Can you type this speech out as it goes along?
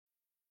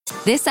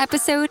This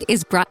episode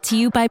is brought to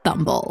you by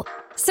Bumble.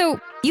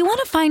 So, you want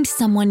to find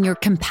someone you're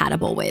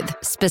compatible with,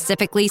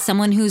 specifically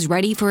someone who's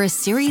ready for a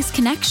serious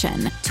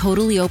connection,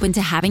 totally open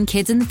to having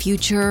kids in the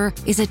future,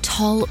 is a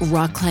tall,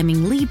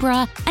 rock-climbing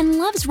Libra, and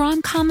loves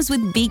rom-coms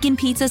with vegan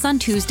pizzas on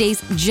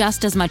Tuesdays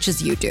just as much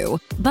as you do.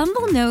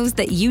 Bumble knows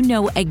that you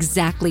know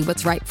exactly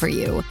what's right for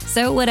you.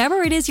 So whatever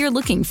it is you're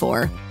looking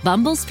for,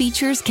 Bumble's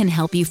features can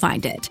help you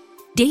find it.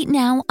 Date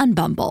now on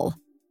Bumble.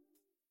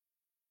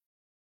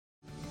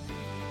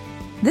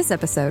 This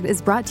episode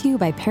is brought to you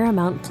by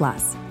Paramount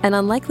Plus. An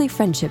unlikely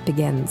friendship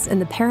begins in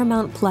the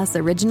Paramount Plus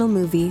original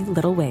movie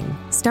Little Wing,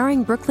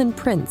 starring Brooklyn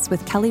Prince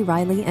with Kelly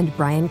Riley and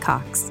Brian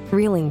Cox.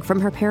 Reeling from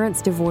her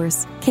parents'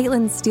 divorce,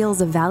 Caitlin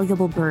steals a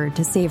valuable bird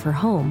to save her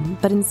home,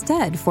 but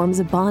instead forms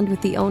a bond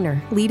with the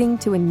owner, leading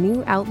to a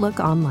new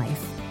outlook on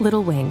life.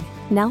 Little Wing,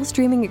 now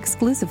streaming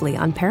exclusively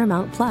on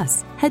Paramount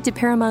Plus. Head to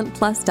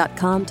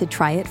ParamountPlus.com to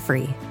try it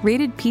free.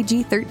 Rated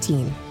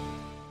PG-13.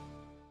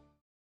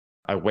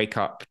 I wake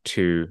up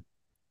to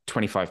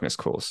 25 missed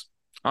calls.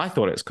 I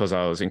thought it's because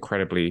I was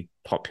incredibly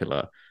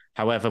popular.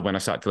 However, when I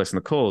started to listen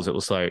to calls, it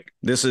was like,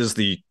 this is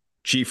the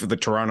chief of the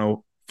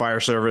Toronto Fire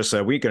Service.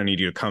 We're going to need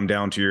you to come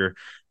down to your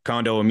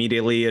condo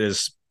immediately. It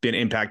has been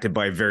impacted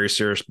by a very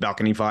serious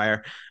balcony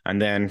fire.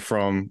 And then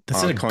from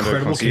that's an condo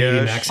incredible concierge,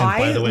 Canadian accent,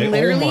 by the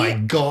way. Oh my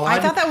God.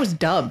 I thought that was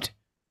dubbed.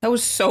 That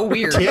was so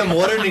weird. Tim,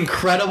 what an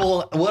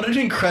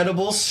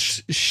incredible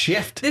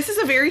shift. This is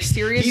a very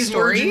serious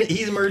story.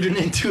 He's merging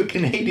into a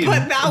Canadian.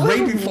 But that was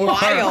right before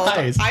wild. our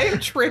eyes. I am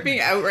tripping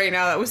out right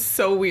now. That was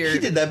so weird. He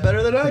did that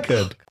better than I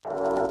could.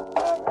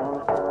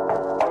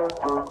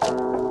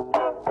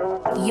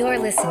 You're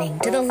listening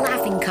to the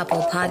Laughing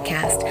Couple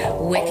podcast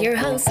with your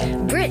hosts,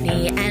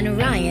 Brittany and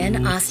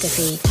Ryan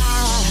Ostafy.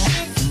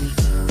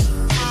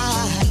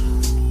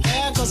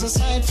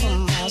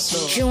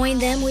 Join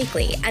them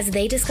weekly as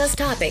they discuss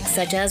topics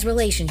such as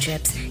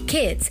relationships,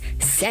 kids,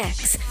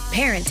 sex,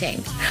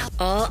 parenting,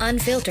 all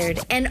unfiltered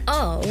and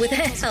all with a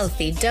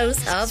healthy dose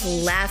of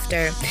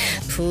laughter.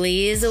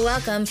 Please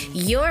welcome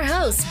your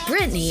hosts,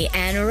 Brittany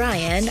and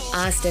Ryan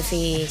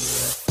Ostafy.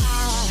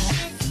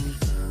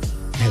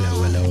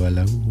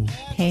 Hello.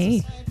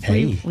 Hey.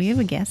 Hey. We have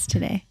a guest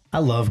today. I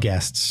love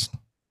guests.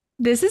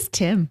 This is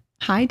Tim.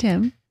 Hi,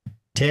 Tim.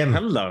 Tim.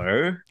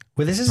 hello.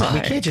 Well, this is we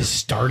can't just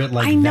start it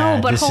like that. I know,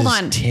 but this hold is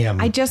on.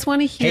 Tim. I just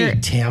want to hear. Hey,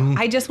 Tim.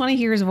 I just want to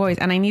hear his voice,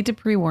 and I need to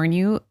pre-warn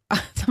you.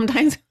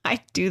 Sometimes I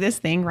do this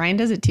thing. Ryan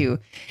does it too.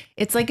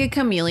 It's like a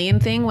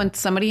chameleon thing. When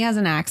somebody has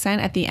an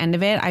accent at the end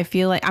of it, I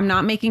feel like I'm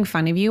not making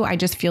fun of you. I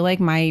just feel like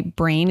my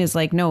brain is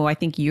like, no, I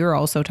think you're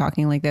also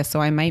talking like this, so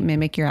I might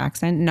mimic your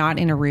accent, not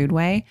in a rude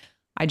way.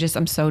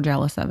 I'm so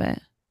jealous of it.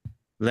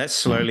 Let's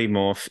slowly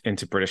morph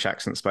into British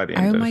accents by the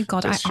end Oh of my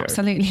God, I this show.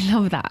 absolutely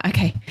love that.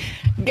 Okay,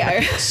 go.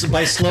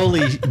 By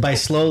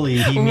slowly,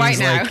 he means Right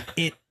now.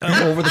 like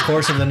over the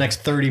course of the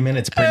next 30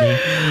 minutes, Brittany,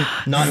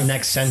 not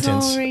next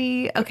sentence.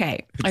 Sorry.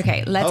 Okay.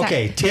 Let's.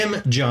 Okay,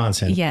 Tim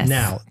Johnson. Yes.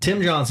 Now,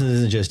 Tim Johnson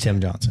isn't just Tim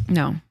Johnson.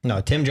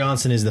 No. Tim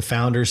Johnson is the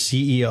founder,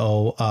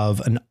 CEO of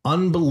an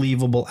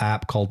unbelievable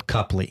app called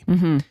Couply.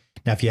 Mm-hmm.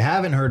 Now, if you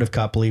haven't heard of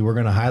Couply, we're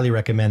going to highly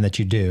recommend that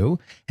you do.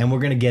 And we're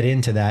going to get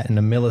into that in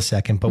a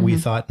millisecond. But we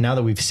thought, now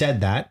that we've said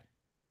that,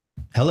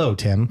 hello,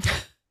 Tim.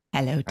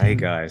 Hello, Tim. Hey,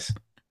 guys.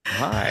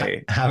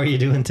 Hi. How are you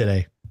doing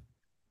today?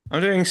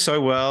 I'm doing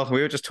so well.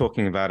 We were just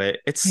talking about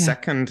it. It's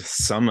second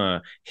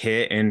summer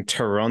here in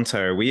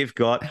Toronto. We've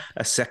got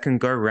a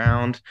second go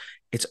round.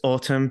 It's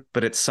autumn,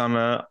 but it's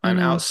summer. I'm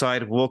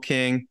outside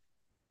walking,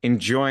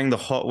 enjoying the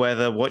hot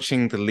weather,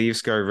 watching the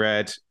leaves go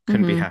red.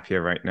 Couldn't be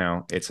happier right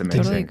now. It's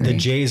amazing. Totally agree. The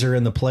Jays are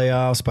in the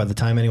playoffs. By the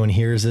time anyone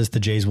hears this, the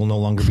Jays will no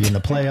longer be in the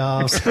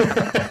playoffs.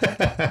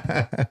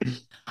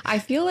 I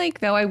feel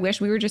like, though, I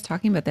wish we were just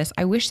talking about this.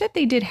 I wish that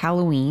they did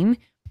Halloween.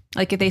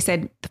 Like if they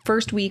said the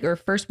first week or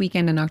first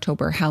weekend in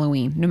October,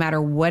 Halloween, no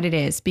matter what it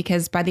is,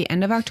 because by the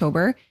end of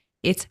October,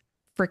 it's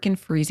freaking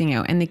freezing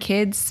out. And the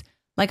kids,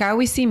 like I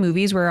always see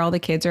movies where all the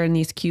kids are in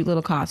these cute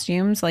little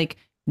costumes. Like,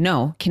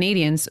 no,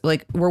 Canadians,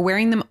 like we're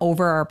wearing them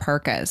over our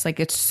parkas. Like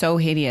it's so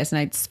hideous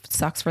and it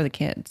sucks for the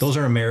kids. Those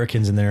are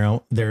Americans and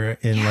they're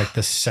in like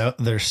the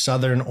they're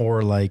southern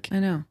or like I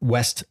know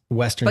western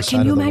but side of the world.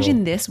 can you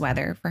imagine this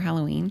weather for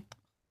Halloween?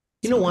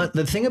 You know what?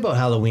 The thing about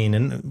Halloween,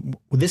 and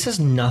this has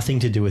nothing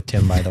to do with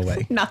Tim, by the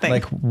way. Nothing.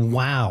 Like,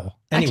 wow.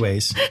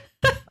 Anyways,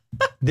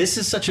 this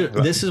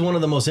is one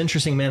of the most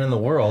interesting men in the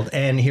world.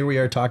 And here we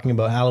are talking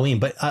about Halloween,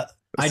 but I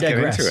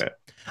digress. Get into it.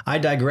 I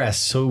digress.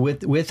 So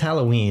with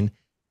Halloween,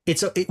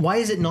 why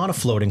is it not a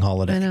floating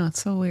holiday? I know,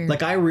 it's so weird.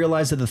 Like I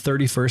realize that the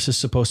 31st is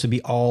supposed to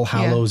be All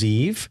Hallows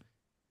Eve,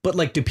 but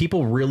like, do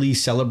people really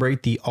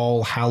celebrate the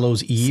All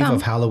Hallows Eve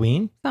of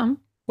Halloween? Some.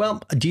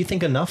 Well, do you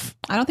think enough?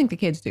 I don't think the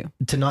kids do.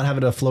 To not have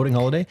it a floating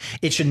holiday?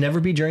 It should never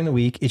be during the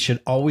week. It should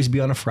always be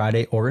on a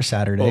Friday or a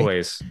Saturday.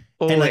 Always.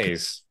 And like,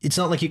 it's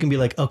not like you can be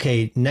like,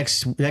 okay,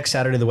 next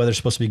Saturday the weather's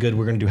supposed to be good.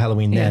 We're going to do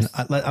Halloween then.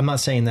 I'm not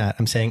saying that.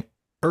 I'm saying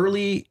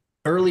early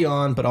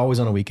on, but always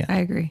on a weekend. I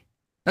agree.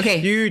 Okay.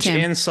 Huge Tim.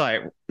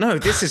 insight. No,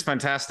 this is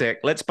fantastic.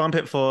 Let's bump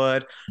it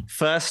forward.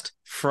 First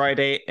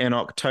Friday in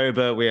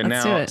October. We are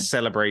Let's do now it.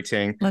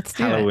 celebrating Let's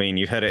do it. Halloween.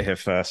 You heard it here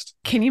first.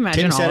 Can you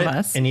imagine Tim all said of it.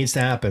 us? It needs to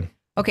happen.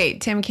 Okay,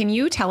 Tim, can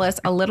you tell us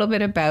a little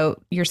bit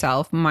about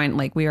yourself? Mine,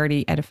 like we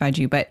already edified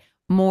you, but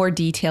more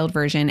detailed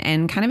version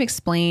and kind of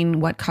explain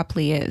what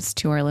Coupley is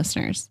to our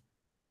listeners.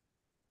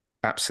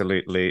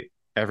 Absolutely.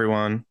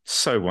 Everyone,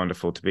 so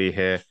wonderful to be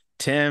here.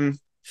 Tim,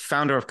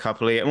 founder of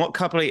Coupley. And what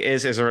Coupley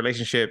is a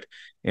relationship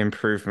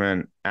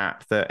improvement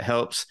app that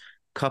helps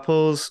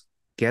couples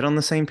get on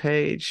the same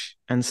page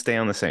and stay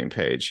on the same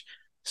page.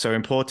 So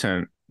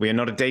important. We are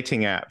not a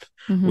dating app.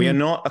 Mm-hmm. We are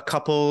not a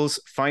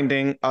couples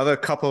finding other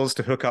couples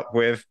to hook up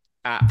with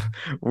app.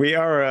 We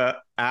are a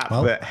app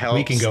that helps.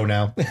 We can go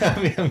now.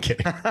 I'm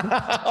kidding.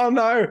 Oh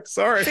no,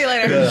 sorry. See you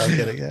later. No, I'm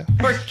kidding. Yeah.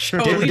 We're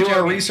Didn't totally do our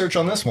joking. research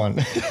on this one.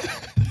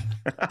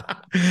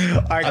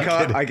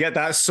 I get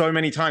that so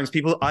many times.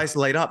 People eyes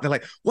light up. They're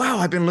like, wow,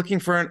 I've been looking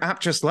for an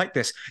app just like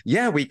this.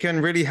 Yeah, we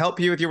can really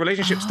help you with your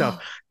relationship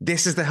stuff.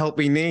 This is the help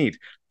we need.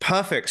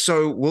 Perfect.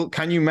 So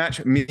can you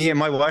match me and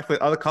my wife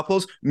with other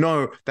couples?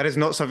 No, that is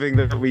not something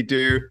that we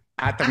do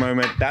at the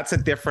moment. That's a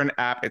different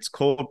app. It's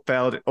called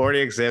Failed. It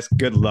already exists.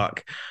 Good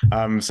luck.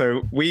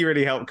 So we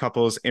really help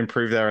couples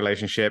improve their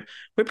relationship.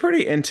 We're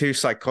pretty into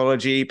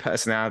psychology,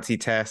 personality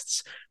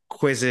tests,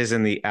 quizzes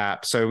in the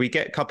app. So we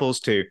get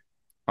couples to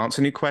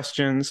answer new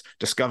questions,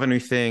 discover new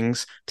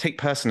things, take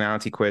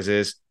personality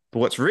quizzes. But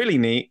what's really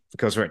neat,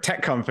 because we're a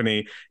tech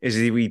company, is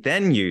that we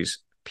then use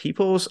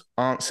people's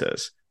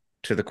answers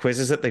to the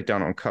quizzes that they've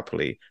done on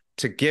Coupley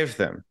to give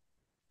them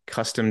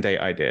custom date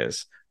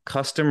ideas,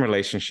 custom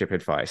relationship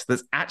advice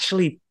that's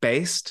actually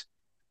based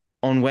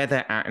on where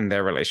they're at in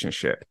their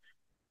relationship.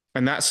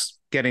 And that's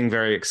getting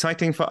very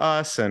exciting for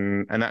us.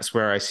 And that's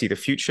where I see the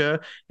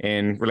future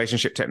in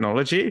relationship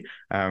technology.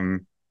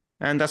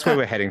 And that's where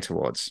we're heading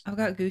towards. I've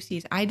got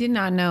goosies. I did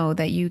not know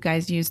that you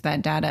guys use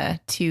that data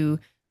to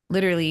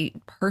literally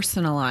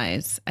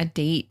personalize a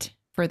date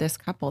for this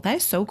couple. That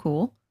is so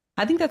cool.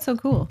 I think that's so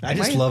cool. I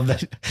just love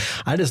that.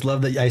 I just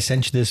love that I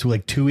sent you this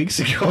like 2 weeks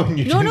ago. And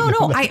you No. didn't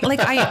know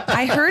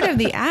I heard of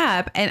the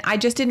app and I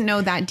just didn't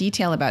know that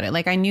detail about it.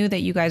 Like I knew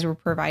that you guys were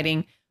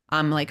providing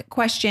like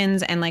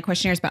questions and like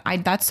questionnaires, but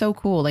that's so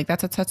cool. Like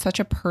that's such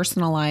a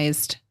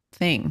personalized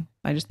thing.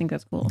 I just think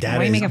that's cool. Why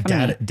are you making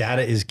fun of me?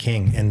 Data is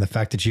king. And the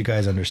fact that you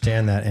guys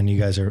understand that and you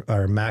guys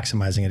are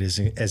maximizing it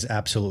is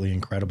absolutely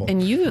incredible.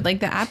 And you like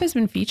the app has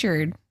been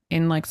featured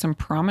in like some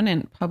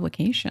prominent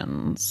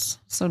publications.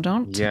 So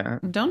don't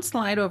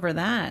slide over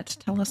that.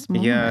 Tell us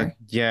more. Yeah.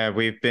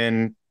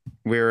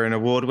 We're an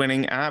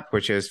award-winning app,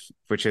 which is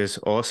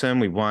awesome.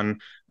 We won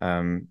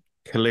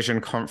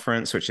Collision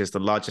Conference, which is the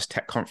largest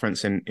tech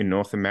conference in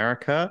North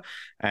America.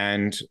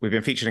 And we've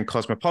been featured in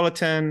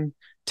Cosmopolitan,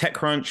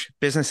 TechCrunch,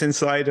 Business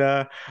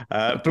Insider,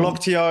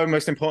 Blogto,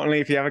 most importantly,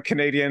 if you have a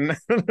Canadian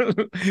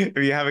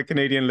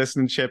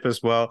listenership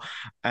as well.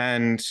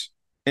 And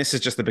this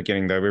is just the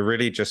beginning, though. We're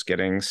really just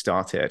getting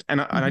started.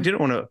 And I didn't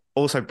want to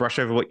also brush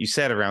over what you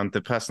said around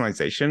the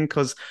personalization,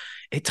 because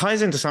it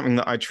ties into something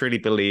that I truly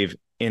believe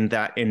in,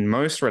 that in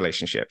most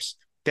relationships,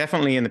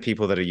 definitely in the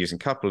people that are using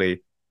Coupley,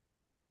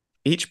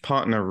 each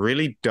partner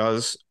really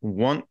does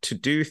want to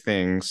do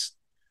things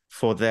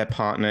for their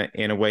partner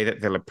in a way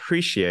that they'll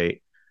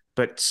appreciate,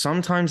 but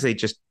sometimes they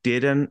just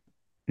didn't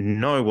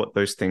know what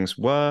those things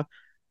were.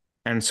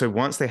 And so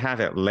once they have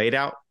it laid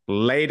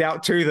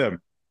out to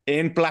them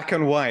in black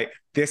and white,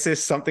 this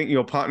is something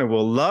your partner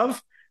will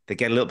love, they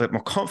get a little bit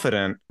more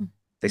confident.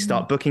 They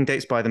start booking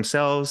dates by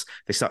themselves.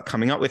 They start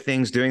coming up with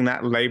things, doing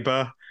that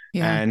labor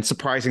and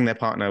surprising their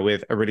partner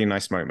with a really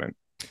nice moment.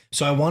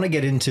 So I want to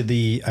get into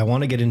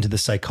the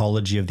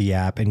psychology of the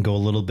app and go a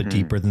little bit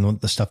deeper than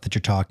the stuff that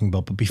you're talking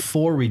about. But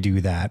before we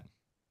do that,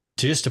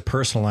 to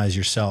personalize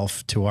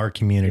yourself to our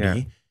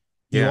community,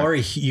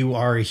 you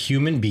are a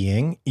human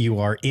being. You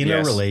are in a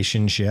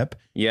relationship.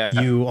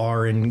 Yeah. You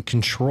are in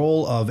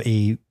control of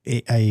a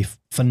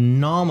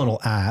phenomenal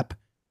app,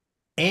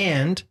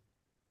 and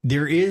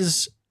there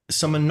is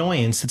some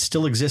annoyance that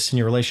still exists in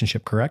your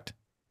relationship, correct?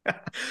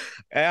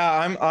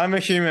 Yeah, I'm a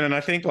human, and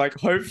I think like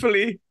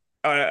hopefully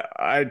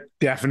I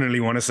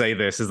definitely want to say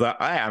this is that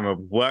I am a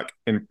work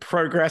in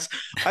progress.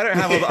 I don't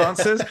have all the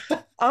answers.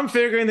 I'm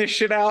figuring this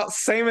shit out,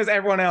 same as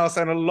everyone else.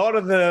 And a lot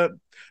of the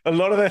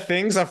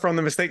things are from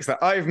the mistakes that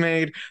I've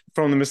made,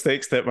 from the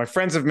mistakes that my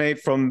friends have made,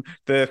 from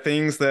the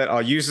things that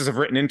our users have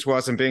written into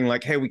us and being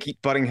like, hey, we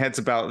keep butting heads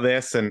about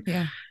this. And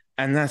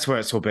that's where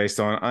it's all based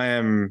on. I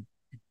am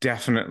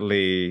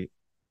definitely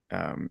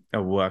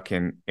a work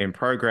in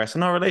progress,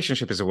 and our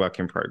relationship is a work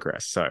in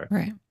progress. So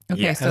right.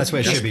 Okay, so that's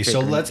what it should be.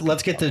 So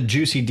let's get the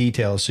juicy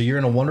details. So you're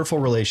in a wonderful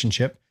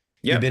relationship.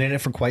 Yep. You've been in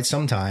it for quite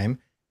some time.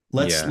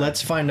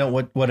 Let's find out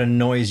what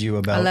annoys you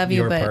about. I love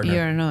you, your but partner.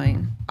 you're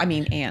annoying.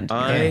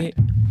 I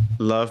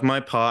love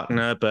my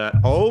partner, but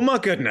oh my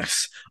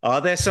goodness,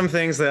 are there some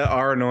things that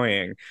are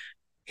annoying?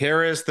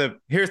 Here's the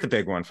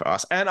big one for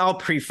us, and I'll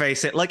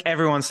preface it like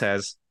everyone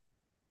says.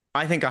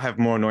 I think I have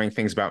more annoying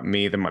things about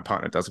me than my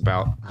partner does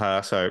about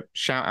her. So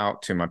shout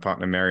out to my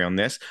partner Mary on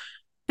this.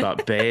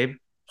 But babe,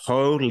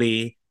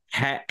 holy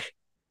heck.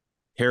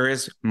 Here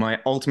is my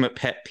ultimate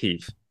pet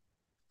peeve.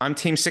 I'm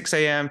team 6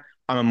 a.m.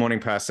 I'm a morning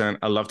person.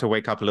 I love to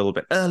wake up a little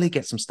bit early,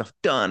 get some stuff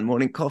done,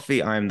 morning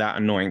coffee. I'm that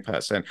annoying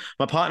person.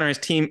 My partner is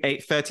team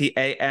 8:30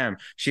 a.m.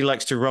 She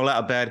likes to roll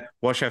out of bed,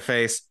 wash her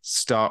face,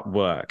 start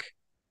work.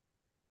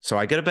 So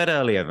I go to bed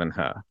earlier than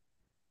her.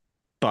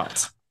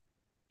 But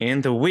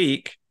in the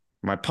week,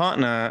 my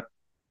partner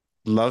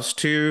loves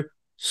to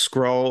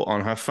scroll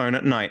on her phone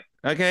at night.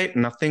 Okay,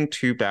 nothing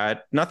too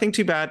bad. Nothing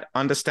too bad.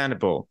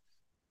 Understandable.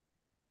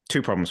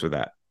 2 problems with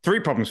that. 3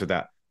 problems with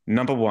that.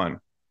 Number 1,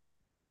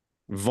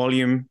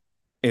 volume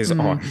is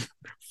on.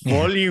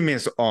 Volume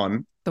is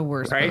on. The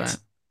worst. Right?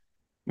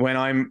 When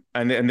I'm,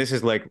 and this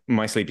is like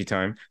my sleepy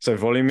time. So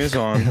volume is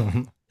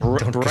on.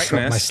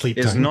 Brightness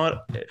is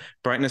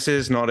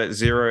not at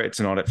 0. It's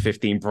not at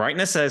 15.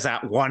 Brightness is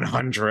at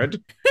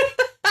 100.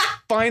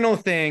 Final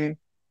thing,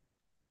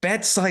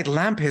 bedside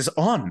lamp is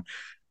on.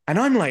 And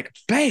I'm like,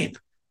 babe,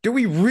 do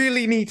we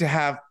really need to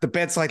have the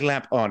bedside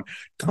lamp on?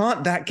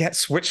 Can't that get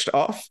switched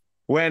off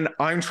when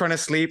I'm trying to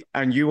sleep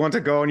and you want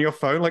to go on your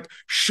phone? Like,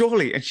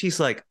 surely. And she's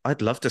like,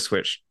 I'd love to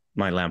switch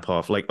my lamp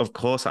off. Like, of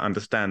course I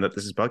understand that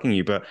this is bugging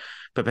you, but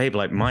babe,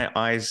 like my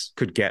eyes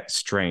could get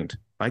strained.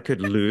 I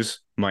could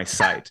lose my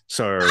sight.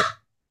 So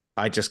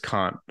I just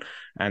can't.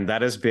 And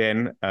that has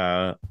been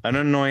an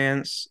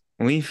annoyance.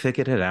 We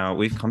figured it out.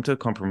 We've come to a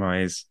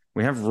compromise.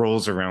 We have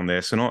rules around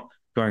this.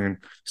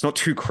 It's not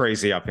too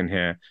crazy up in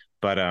here,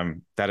 but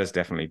that has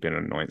definitely been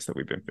an annoyance that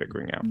we've been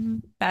figuring out.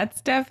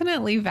 That's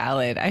definitely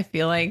valid. I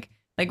feel like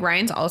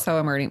Ryan's also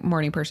a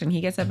morning person.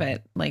 He gets up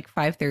at like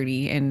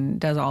 5:30 and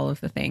does all of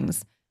the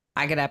things.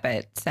 I get up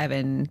at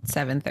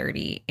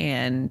 7:30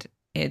 and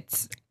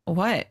it's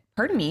what?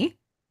 Pardon me?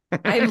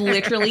 I've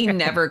literally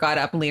never got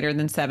up later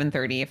than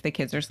 7:30 if the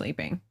kids are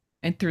sleeping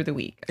and through the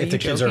week. If the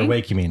kids are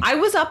awake, you mean? I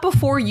was up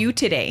before you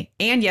today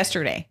and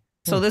yesterday.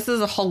 So this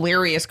is a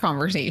hilarious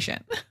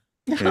conversation.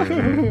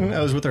 I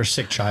was with our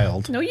sick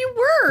child. No, you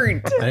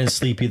weren't. I didn't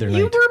sleep either night.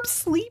 You were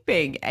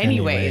sleeping.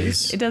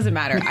 Anyways, it doesn't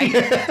matter.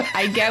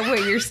 I get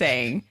what you're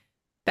saying.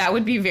 That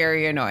would be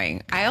very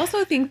annoying. I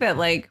also think that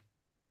like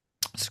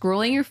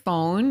scrolling your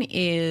phone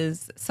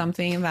is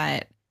something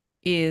that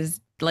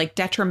is like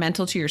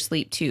detrimental to your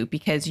sleep too,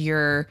 because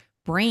your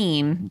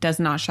brain does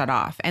not shut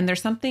off. And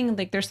there's something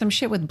like there's some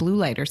shit with blue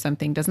light or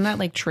something. Doesn't that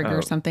like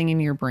trigger something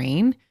in your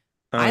brain?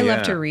 I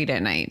love to read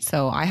at night,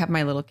 so I have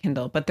my little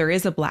Kindle, but there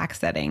is a black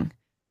setting.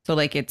 So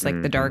like it's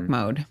like the dark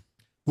mode.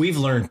 We've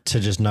learned to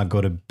just not go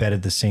to bed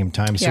at the same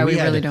time. So yeah, we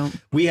really don't.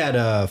 We had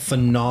a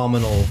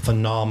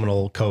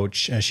phenomenal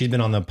coach. She's been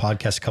on the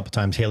podcast a couple of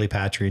times, Haley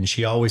Patry, and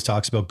she always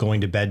talks about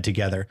going to bed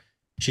together.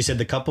 She said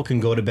the couple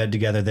can go to bed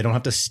together. They don't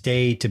have to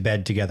stay to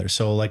bed together.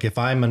 So like if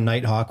I'm a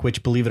night hawk,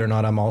 which believe it or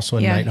not, I'm also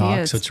a night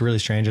hawk. So it's really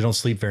strange. I don't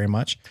sleep very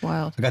much.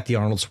 Wow. I got the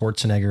Arnold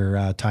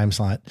Schwarzenegger time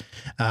slot.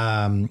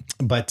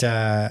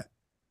 But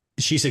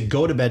she said,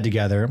 go to bed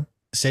together,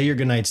 say your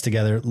goodnights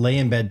together, lay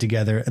in bed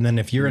together. And then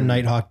if you're a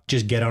night hawk,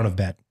 just get out of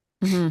bed.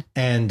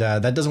 And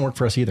that doesn't work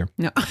for us either.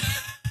 No.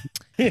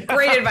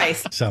 Great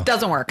advice. So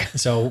doesn't work.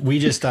 So we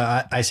just,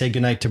 I say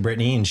goodnight to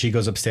Brittany and she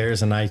goes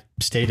upstairs and I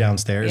stay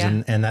downstairs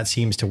and that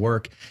seems to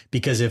work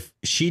because if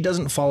she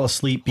doesn't fall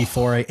asleep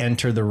before I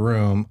enter the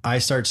room, I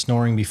start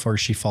snoring before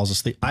she falls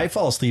asleep. I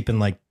fall asleep in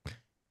like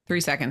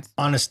 3 seconds.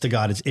 Honest to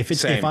God.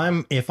 If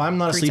I'm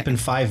not asleep in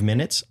 5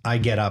 minutes, I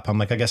get up. I'm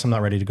like, I guess I'm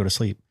not ready to go to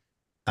sleep.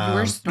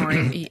 We're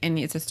snoring and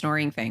it's a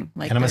snoring thing.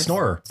 Like, and I'm a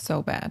snorer.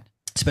 So bad.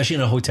 Especially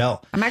in a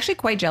hotel. I'm actually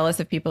quite jealous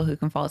of people who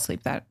can fall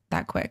asleep that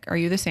quick. Are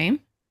you the same?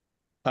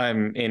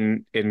 I'm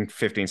in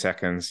 15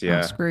 seconds. Yeah.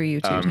 Oh, screw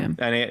you too, Tim.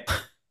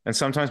 And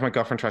sometimes my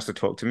girlfriend tries to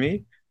talk to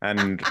me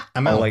and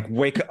I'll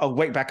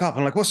wake back up.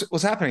 I'm like,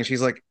 what's happening?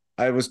 She's like,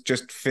 I was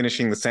just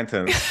finishing the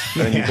sentence.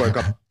 And then you woke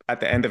up at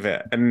the end of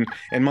it. And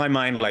in my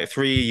mind, like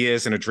 3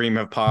 years in a dream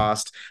have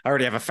passed. I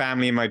already have a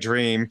family in my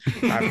dream.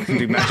 I can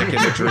do magic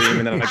in the dream.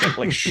 And then I get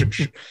like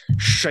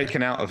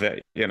shaken out of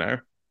it, you know?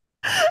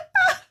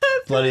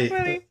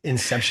 Bloody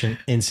Inception.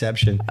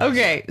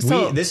 Okay.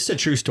 So this is a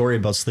true story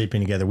about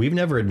sleeping together. We've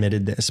never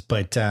admitted this,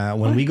 but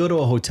when we go to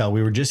a hotel,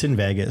 we were just in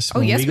Vegas.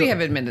 Oh, yes, we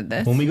have admitted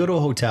this. When we go to a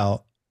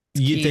hotel,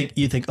 you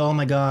think, oh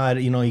my God,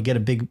 you get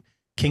a big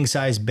king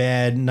size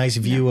bed, nice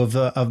view of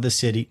the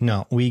city.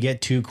 No, we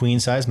get 2 queen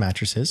size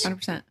mattresses.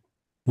 100%.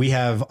 We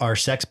have our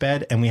sex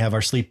bed and we have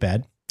our sleep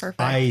bed. Perfect.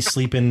 I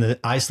sleep in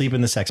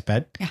the sex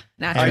bed. Yeah,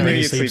 naturally. I knew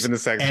you'd sleep in the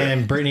sex bed.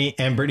 And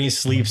Brittany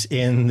sleeps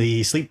in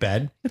the sleep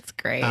bed. That's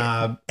great.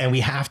 And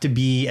we have to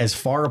be as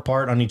far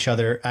apart on each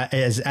other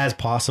as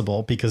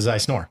possible because I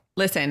snore.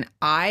 Listen,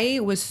 I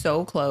was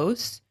so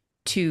close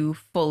to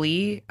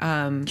fully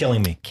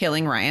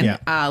killing Ryan.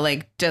 Yeah.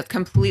 Like just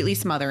completely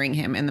smothering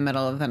him in the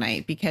middle of the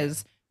night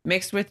because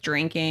mixed with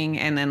drinking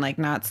and then like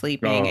not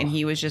sleeping and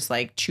he was just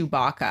like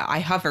Chewbacca. I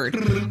hovered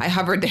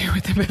there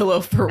with the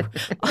pillow for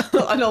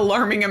an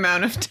alarming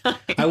amount of time.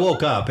 I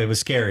woke up. It was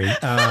scary.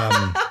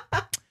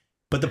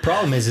 But the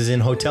problem is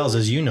in hotels,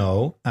 as you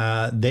know,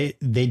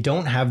 they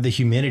don't have the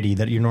humidity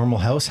that your normal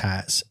house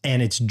has,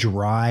 and it's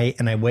dry.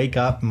 And I wake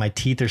up, and my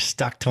teeth are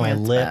stuck to my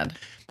lip. Bad.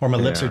 or my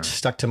lips are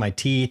stuck to my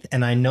teeth.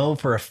 And I know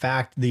for a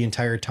fact the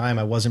entire time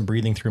I wasn't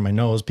breathing through my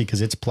nose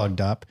because it's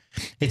plugged up.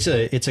 It's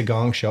a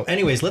gong show.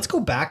 Anyways, let's go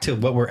back to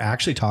what we're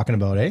actually talking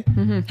about, eh?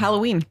 Mm-hmm.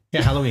 Halloween.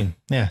 Yeah, Halloween.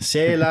 Yeah,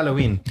 c'est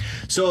Halloween.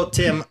 So,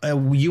 Tim,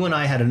 you and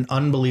I had an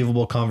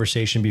unbelievable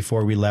conversation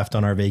before we left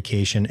on our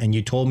vacation, and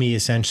you told me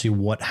essentially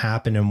what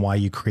happened and why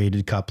you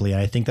created Coupley.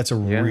 And I think that's a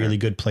really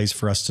good place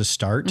for us to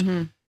start.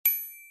 Mm-hmm.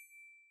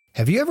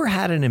 Have you ever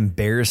had an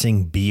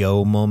embarrassing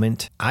BO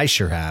moment? I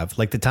sure have.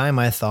 Like the time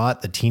I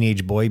thought the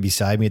teenage boy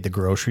beside me at the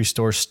grocery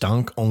store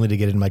stunk only to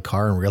get in my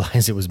car and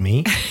realize it was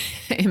me.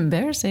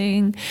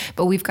 Embarrassing.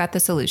 But we've got the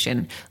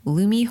solution.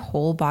 Lumi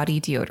Whole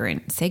Body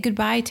Deodorant. Say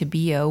goodbye to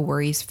BO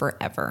worries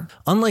forever.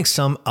 Unlike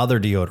some other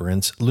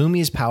deodorants, Lumi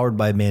is powered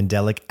by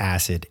mandelic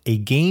acid, a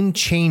game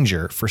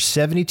changer for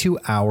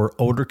 72-hour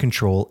odor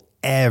control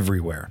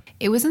everywhere.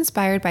 It was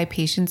inspired by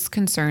patients'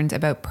 concerns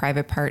about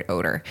private part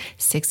odor.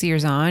 6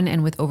 years on,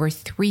 and with over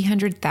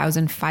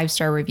 300,000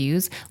 5-star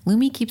reviews,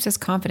 Lumi keeps us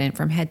confident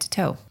from head to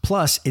toe.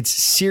 Plus, it's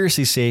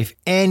seriously safe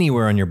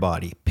anywhere on your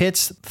body.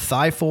 Pits,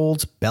 thigh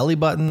folds, belly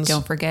buttons.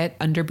 Don't forget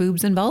under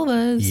boobs and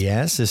vulvas.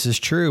 Yes, this is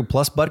true.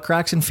 Plus butt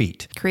cracks and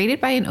feet.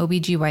 Created by an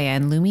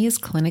OBGYN, Lumi is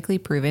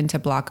clinically proven to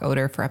block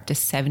odor for up to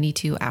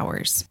 72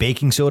 hours.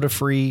 Baking soda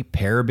free,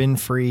 paraben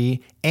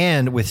free,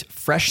 and with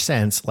fresh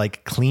scents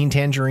like clean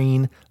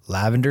tangerine,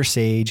 lavender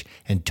sage,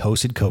 and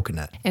toasted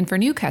coconut. And for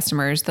new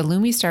customers, the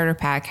Lumi Starter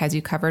Pack has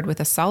you covered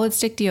with a solid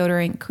stick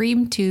deodorant,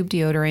 cream tube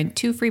deodorant,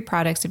 2 free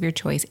products of your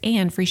choice,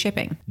 and free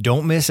shipping.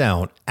 Don't miss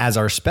out. As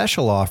our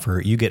special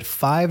offer, you get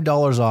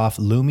 $5 off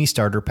Lumi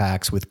Starter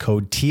Packs with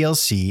code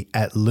TLC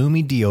at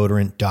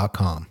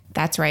lumideodorant.com.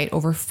 That's right,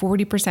 over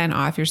 40%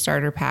 off your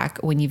starter pack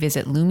when you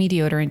visit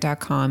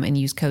lumideodorant.com and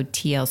use code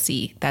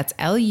TLC. That's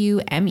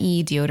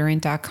LUME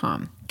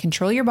deodorant.com.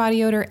 Control your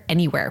body odor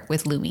anywhere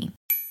with Lumi.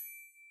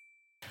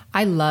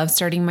 I love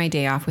starting my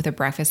day off with a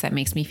breakfast that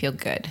makes me feel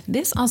good.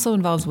 This also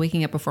involves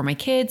waking up before my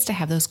kids to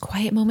have those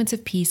quiet moments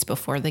of peace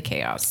before the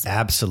chaos.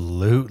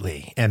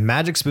 Absolutely. And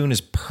Magic Spoon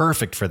is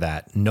perfect for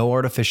that. No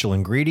artificial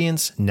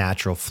ingredients,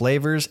 natural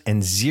flavors,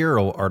 and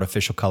 0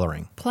 artificial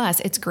coloring. Plus,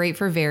 it's great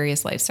for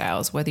various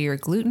lifestyles, whether you're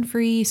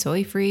gluten-free,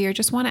 soy-free, or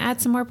just want to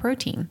add some more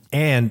protein.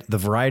 And the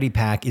variety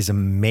pack is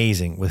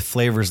amazing with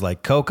flavors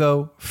like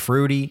cocoa,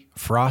 fruity,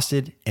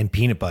 frosted, and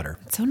peanut butter.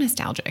 It's so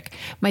nostalgic.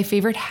 My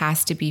favorite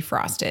has to be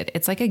frosted.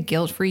 It's like a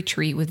guilt-free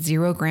treat with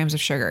 0 grams of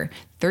sugar,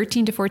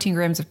 13 to 14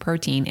 grams of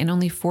protein, and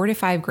only 4 to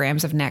 5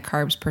 grams of net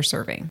carbs per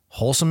serving.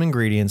 Wholesome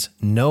ingredients,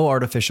 no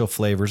artificial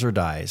flavors or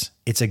dyes.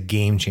 It's a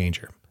game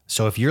changer.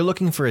 So if you're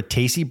looking for a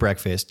tasty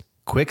breakfast,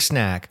 quick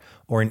snack,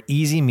 or an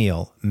easy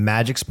meal,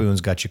 Magic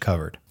Spoon's got you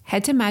covered.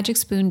 Head to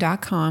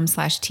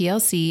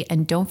magicspoon.com/TLC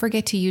and don't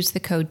forget to use the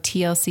code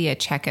TLC at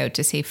checkout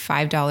to save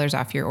 $5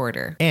 off your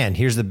order. And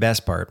here's the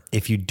best part.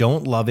 If you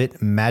don't love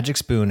it, Magic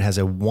Spoon has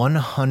a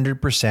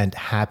 100%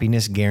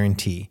 happiness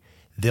guarantee.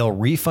 They'll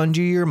refund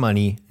you your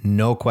money,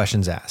 no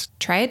questions asked.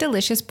 Try a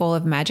delicious bowl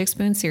of Magic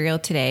Spoon cereal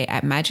today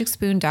at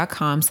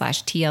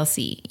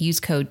magicspoon.com/TLC.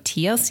 Use code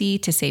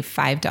TLC to save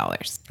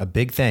 $5. A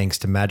big thanks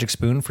to Magic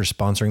Spoon for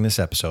sponsoring this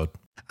episode.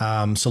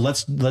 So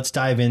let's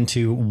dive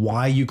into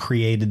why you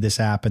created this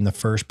app in the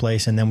first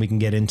place, and then we can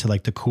get into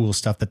like the cool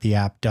stuff that the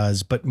app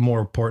does, but more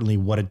importantly,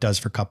 what it does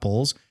for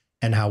couples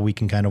and how we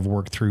can kind of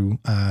work through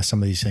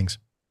some of these things.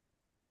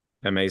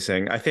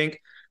 Amazing. I think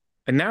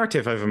a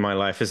narrative over my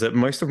life is that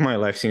most of my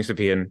life seems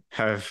to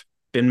have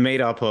been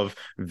made up of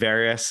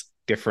various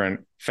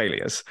different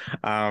failures.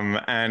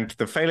 And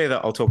the failure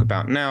that I'll talk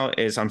about now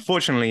is,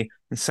 unfortunately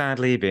and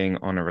sadly, being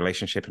on a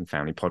relationship and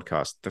family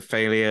podcast, the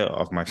failure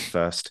of my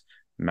first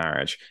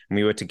marriage. And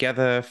we were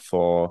together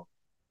for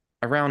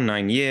around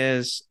 9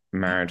 years,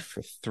 married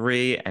for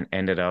 3, and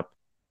ended up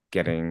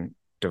getting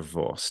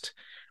divorced.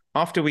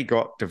 After we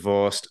got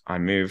divorced, I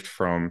moved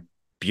from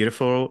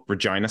beautiful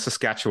Regina,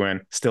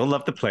 Saskatchewan, still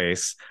love the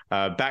place,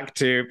 back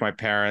to my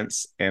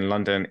parents in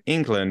London,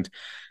 England,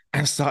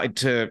 and started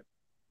to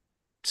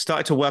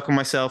work on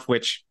myself,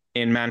 which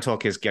in man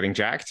talk is getting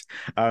jacked,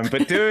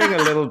 but doing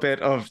a little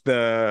bit of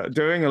the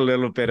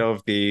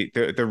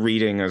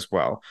reading as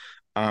well.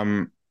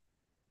 I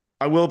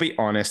will be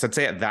honest, I'd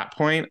say at that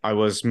point, I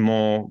was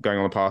more going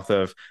on the path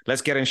of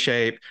let's get in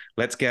shape,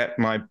 let's get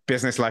my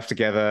business life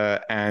together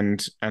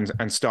and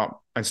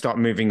start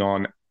moving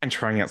on and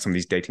trying out some of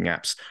these dating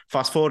apps.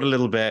 Fast forward a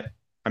little bit,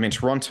 I'm in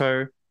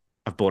Toronto,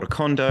 I've bought a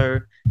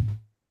condo,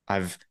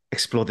 I've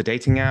explored the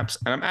dating apps,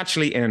 and I'm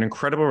actually in an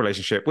incredible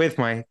relationship with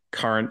my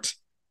current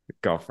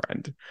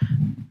girlfriend.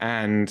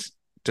 And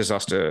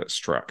disaster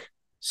struck.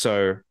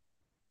 So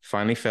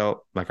finally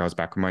felt like I was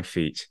back on my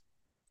feet.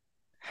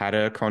 Had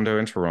a condo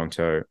in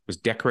Toronto, was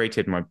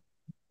decorated my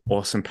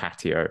awesome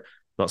patio,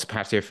 lots of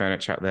patio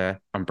furniture out there,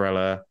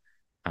 umbrella,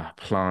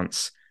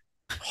 plants,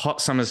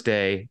 hot summer's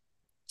day.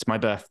 It's my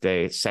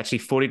birthday. It's actually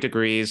 40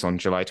 degrees on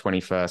July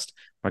 21st.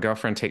 My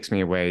girlfriend takes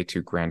me away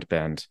to Grand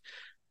Bend.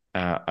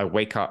 I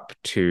wake up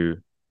to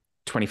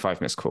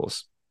 25 missed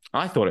calls.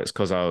 I thought it's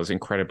because I was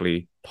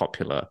incredibly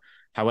popular.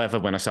 However,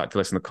 when I started to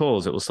listen to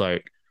calls, it was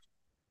like,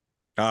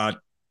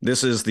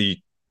 this is the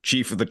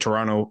chief of the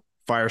Toronto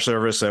fire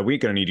service, we're going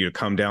to need you to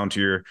come down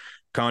to your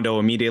condo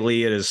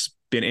immediately. It has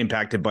been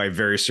impacted by a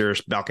very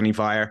serious balcony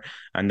fire.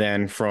 And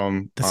then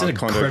from That's an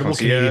condo incredible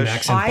Canadian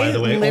accent, by the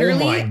way. Oh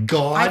my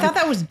God. I thought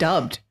that was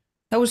dubbed.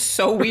 That was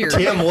so weird.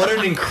 Tim, what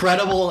an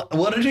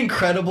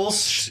incredible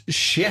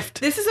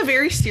shift. This is a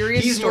very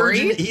serious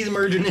story. He's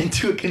merging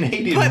into a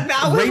Canadian. But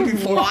that was right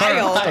before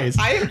wild. our eyes.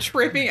 I am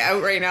tripping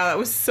out right now. That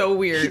was so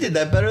weird. He did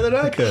that better than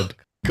I could.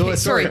 Go ahead.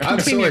 Sorry. I'm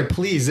continue. sorry.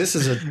 Please. This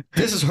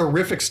is a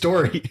horrific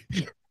story.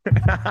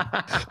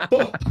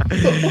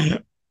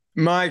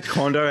 My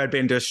condo had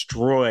been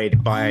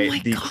destroyed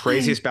by the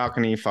craziest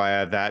balcony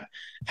fire that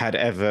had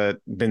ever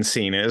been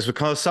seen. It was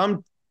because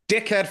some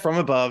dickhead from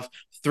above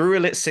threw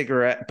a lit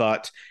cigarette,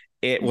 but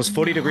it was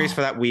 40 degrees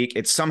for that week.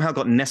 It somehow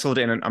got nestled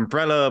in an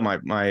umbrella,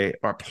 my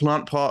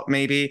plant pot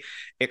maybe.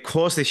 It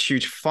caused this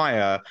huge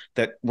fire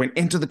that went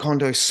into the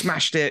condo,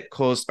 smashed it,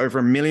 caused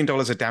over $1 million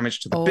of damage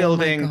to the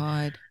building. Oh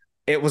my God.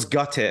 It was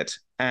gutted.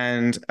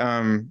 And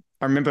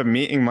I remember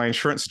meeting my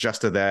insurance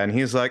adjuster there, and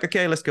he was like,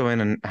 okay, let's go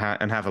in and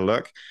have a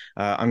look.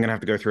 I'm going to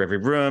have to go through every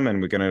room,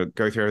 and we're going to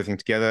go through everything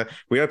together.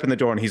 We open the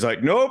door, and he's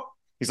like, nope.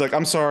 He's like,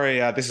 I'm sorry,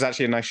 this is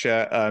actually a nice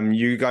shirt.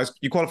 You guys,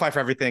 you qualify for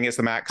everything. It's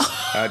the max.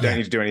 Don't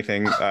need to do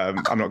anything.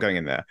 I'm not going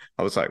in there.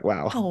 I was like,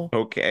 wow,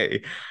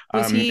 okay.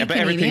 Was he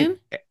Canadian?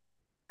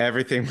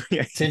 Everything.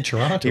 Yeah. It's in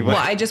Toronto. Well,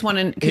 I just want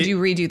to, could you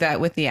redo that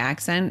with the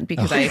accent?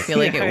 Because I feel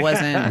like it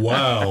wasn't.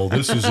 Wow,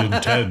 this is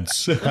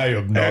intense. I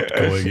am not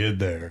going in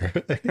there.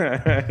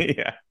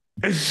 Yeah.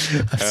 I'm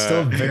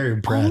still very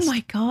impressed. Oh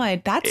my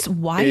God, that's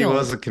wild. It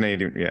was a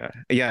Canadian. Yeah.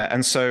 Yeah.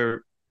 And so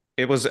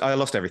I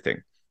lost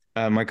everything.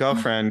 My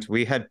girlfriend,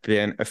 we had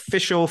been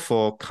official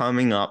for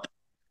coming up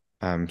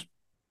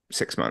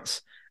 6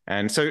 months.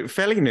 And so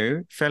fairly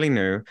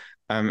new.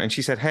 And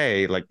she said,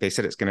 hey, like they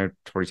said, it's going to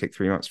probably take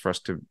 3 months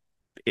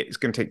it's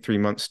going to take 3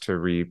 months to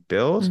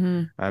rebuild.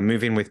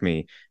 Move in with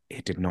me.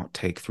 It did not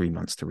take 3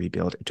 months to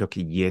rebuild. It took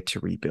a year to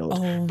rebuild.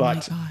 Oh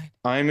but my God.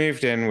 I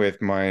moved in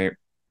with my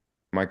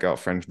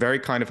girlfriend. Very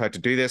kind of her to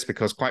do this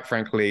because quite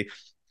frankly,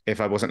 if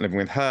I wasn't living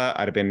with her,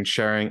 I'd have been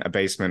sharing a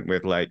basement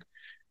with like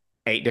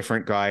 8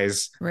 different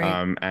guys,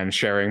 Right. And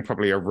sharing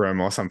probably a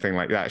room or something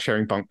like that,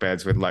 sharing bunk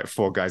beds with like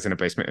 4 guys in a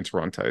basement in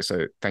Toronto.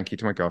 So thank you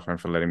to my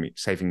girlfriend for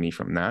saving me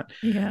from that.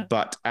 Yeah.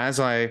 But as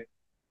I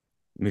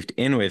moved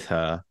in with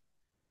her,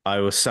 I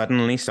was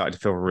suddenly starting to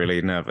feel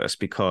really nervous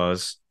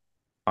because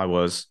I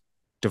was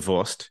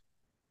divorced,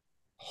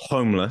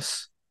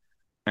 homeless.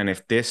 And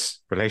if this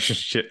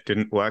relationship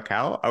didn't work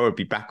out, I would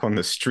be back on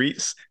the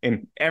streets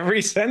in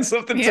every sense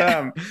of the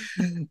term.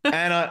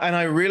 And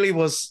I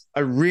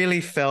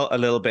really felt a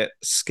little bit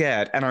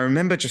scared. And I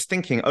remember just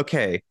thinking,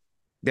 okay,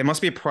 there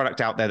must be a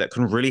product out there that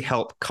can really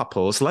help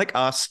couples like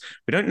us.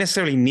 We don't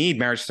necessarily need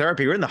marriage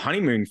therapy. We're in the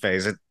honeymoon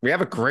phase. We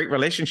have a great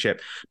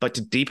relationship, but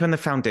to deepen the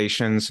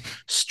foundations,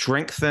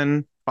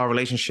 strengthen our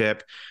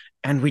relationship,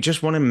 and we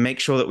just want to make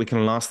sure that we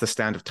can last the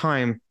stand of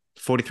time.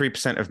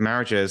 43% of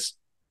marriages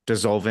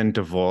dissolve in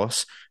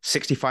divorce.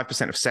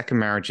 65% of second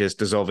marriages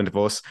dissolve in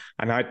divorce.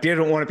 And I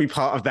didn't want to be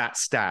part of that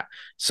stat.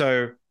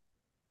 So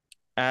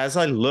as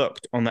I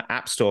looked on the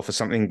App Store for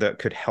something that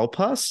could help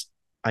us,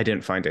 I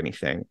didn't find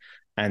anything.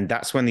 And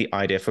that's when the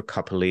idea for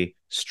Couplely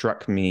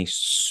struck me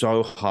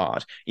so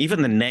hard.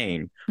 Even the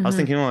name, I was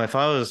thinking, if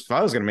I was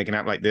going to make an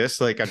app like this,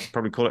 like I'd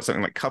probably call it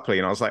something like Couplely.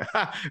 And I was like,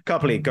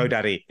 Couplely,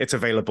 GoDaddy, it's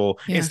available.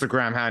 Yeah.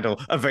 Instagram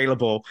handle,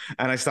 available.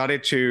 And I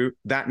started to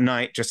that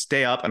night just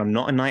stay up. And I'm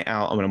not a night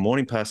owl, I'm a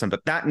morning person.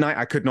 But that night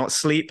I could not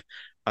sleep.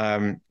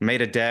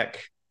 Made a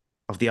deck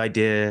of the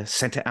idea,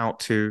 sent it out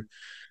to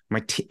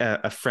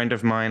a friend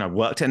of mine. I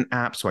worked at an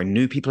app, so I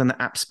knew people in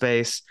the app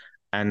space.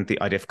 And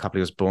the idea for Couplely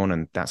was born,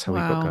 and that's how we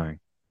got going.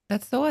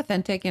 That's so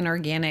authentic and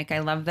organic. I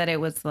love that it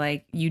was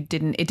like it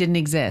didn't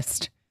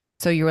exist.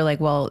 So you were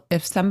like, well,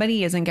 if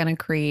somebody isn't going to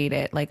create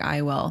it, like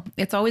I will.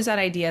 It's always that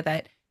idea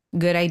that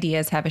good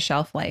ideas have a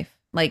shelf life.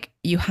 Like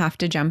you have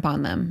to jump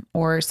on them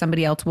or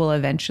somebody else will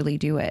eventually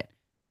do it.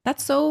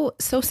 That's so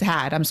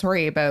sad. I'm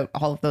sorry about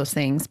all of those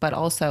things, but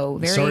also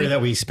very sorry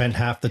that we spent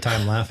half the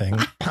time laughing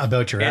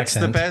about your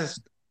accent.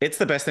 It's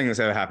the best thing that's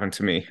ever happened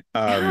to me.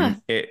 Yeah.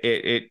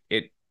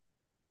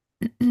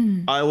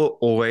 I will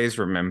always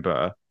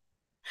remember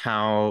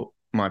how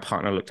my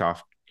partner looked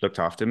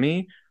after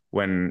me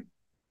when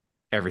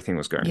everything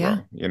was going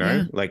wrong,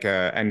 like,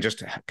 and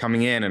just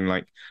coming in and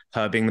like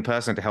her being the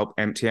person to help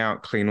empty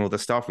out, clean all the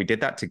stuff. We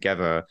did that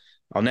together.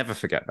 I'll never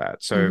forget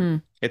that. So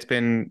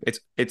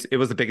it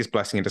was the biggest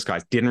blessing in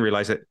disguise. Did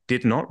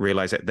not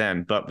realize it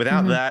then, but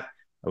without that,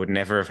 I would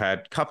never have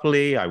had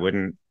Couplely. I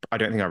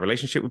don't think our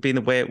relationship would be in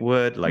the way it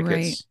would. Like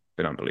It's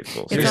been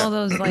unbelievable. It's all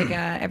those like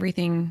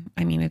everything.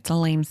 I mean, it's a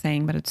lame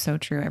saying, but it's so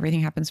true. Everything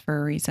happens for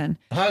a reason.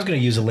 I was going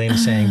to use a lame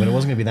saying, but it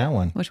wasn't going to be that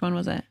one. Which one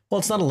was it? Well,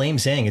 it's not a lame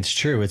saying. It's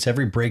true. It's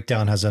every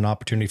breakdown has an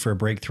opportunity for a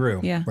breakthrough.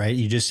 Yeah. Right.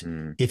 You just,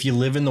 if you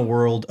live in the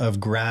world of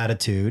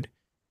gratitude,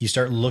 you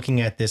start looking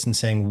at this and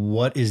saying,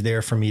 what is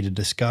there for me to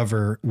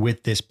discover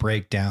with this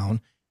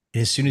breakdown?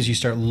 as soon as you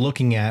start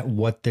looking at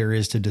what there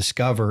is to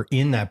discover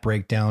in that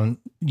breakdown,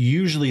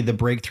 usually the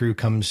breakthrough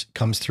comes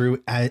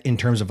through in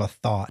terms of a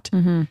thought.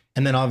 And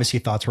then obviously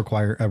thoughts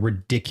require a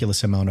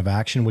ridiculous amount of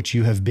action, which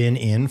you have been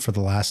in for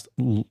the last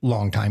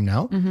long time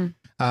now.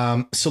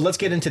 So let's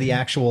get into the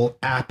actual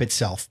app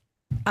itself.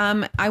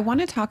 I want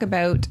to talk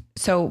about,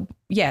 so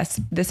yes,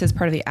 this is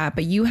part of the app,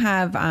 but you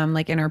have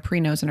like in our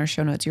pre-notes and our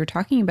show notes, you're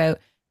talking about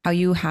how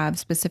you have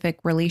specific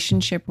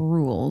relationship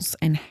rules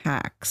and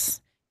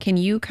hacks. Can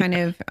you kind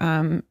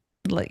of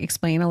like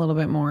explain a little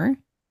bit more?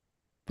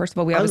 First of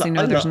all, we obviously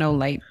know there's no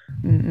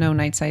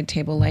nightside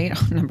table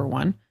light. Number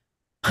one.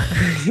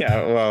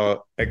 Yeah,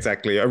 well,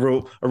 exactly. A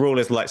rule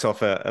is lights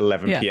off at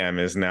 11 p.m.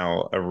 is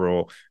now a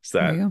rule. So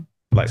that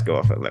lights go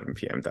off at 11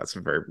 p.m. That's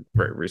a very,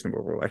 very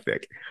reasonable rule, I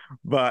think.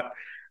 But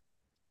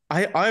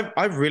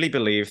I really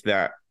believe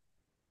that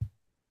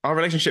our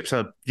relationships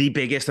are the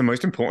biggest and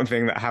most important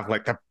thing that have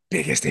like the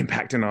biggest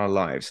impact in our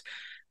lives.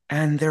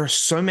 And there are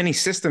so many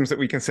systems that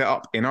we can set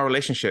up in our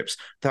relationships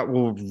that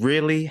will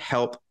really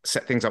help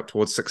set things up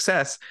towards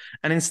success.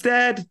 And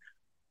instead,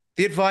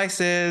 the advice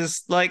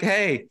is like,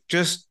 hey,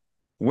 just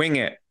wing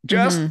it.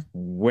 Just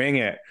wing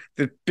it.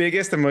 The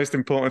biggest and most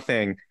important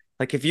thing.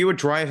 Like if you were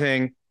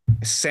driving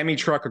a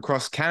semi-truck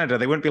across Canada,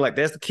 they wouldn't be like,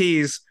 there's the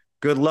keys.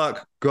 Good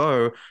luck,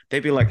 go.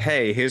 They'd be like,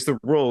 hey, here's the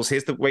rules.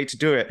 Here's the way to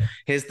do it.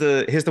 Here's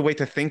the way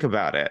to think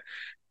about it.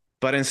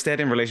 But instead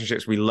in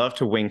relationships, we love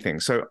to wing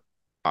things. So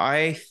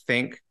I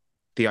think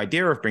the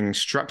idea of bringing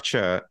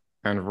structure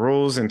and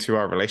rules into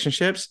our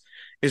relationships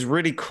is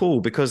really cool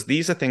because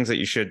these are things that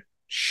you should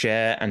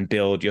share and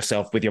build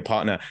yourself with your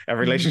partner.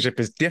 Every relationship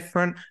is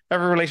different.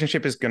 Every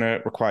relationship is going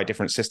to require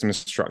different systems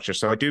and structure.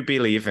 So I do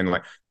believe in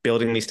like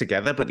building these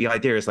together, but the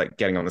idea is like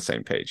getting on the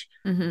same page.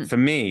 For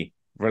me,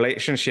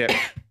 relationship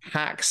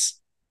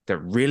hacks that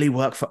really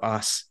work for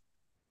us,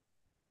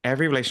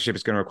 every relationship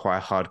is going to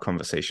require hard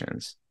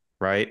conversations,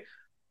 right?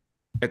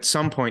 At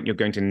some point, you're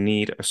going to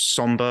need a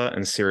somber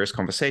and serious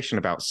conversation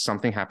about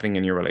something happening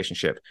in your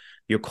relationship.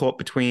 You're caught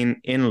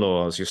between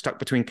in-laws. You're stuck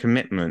between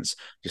commitments.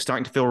 You're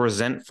starting to feel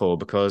resentful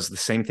because the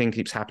same thing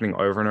keeps happening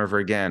over and over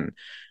again.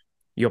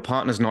 Your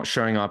partner's not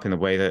showing up in the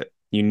way that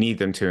you need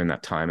them to in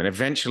that time. And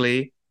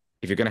eventually,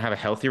 if you're going to have a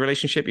healthy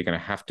relationship, you're going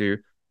to have to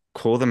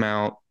call them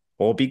out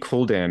or be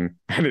called in,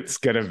 and it's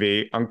going to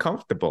be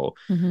uncomfortable.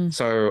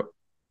 So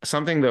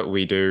something that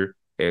we do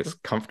is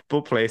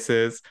comfortable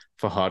places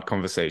for hard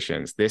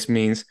conversations. This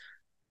means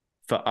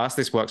for us,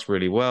 this works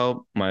really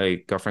well. My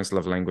girlfriend's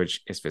love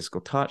language is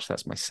physical touch.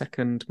 That's my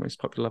second most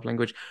popular love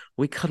language.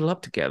 We cuddle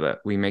up together.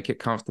 We make it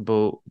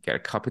comfortable, get a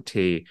cup of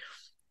tea.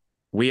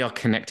 We are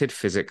connected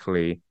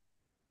physically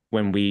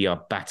when we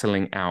are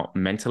battling out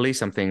mentally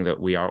something that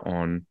we are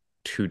in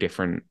two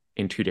different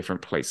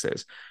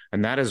places.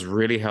 And that has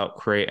really helped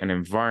create an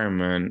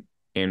environment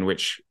in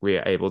which we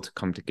are able to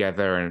come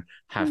together and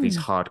have these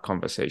hard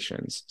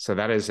conversations. So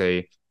that is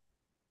a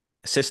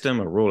system,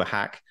 a rule, a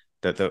hack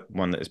that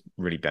one that has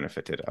really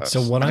benefited us.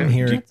 So what I'm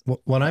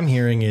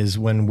hearing is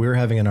when we're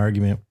having an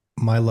argument,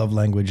 my love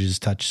language is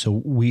touch.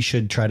 So we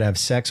should try to have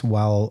sex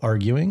while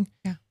arguing.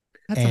 Yeah,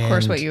 that's of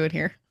course what you would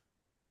hear.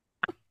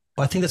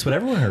 Well, I think that's what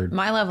everyone heard.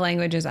 My love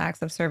language is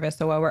acts of service.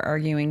 So while we're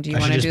arguing, do you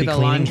want to do the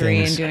laundry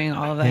and doing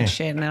all of that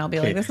shit? And then I'll be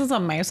like, this is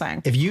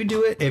amazing. If you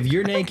do it, if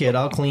you're naked,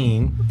 I'll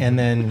clean. And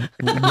then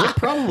we'll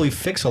probably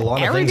fix a lot of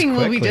things Everything will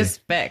quickly. be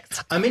just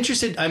fixed. I'm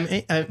interested.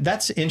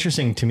 That's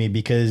interesting to me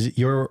because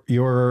your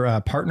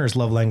partner's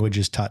love language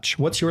is touch.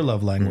 What's your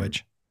love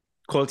language?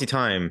 Quality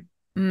time.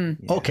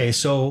 Okay.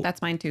 So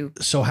that's mine too.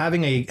 So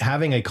having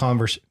a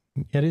conversation.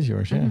 It is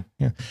yours.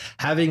 Yeah.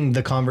 Having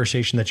the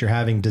conversation that you're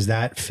having, does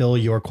that fill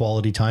your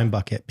quality time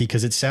bucket?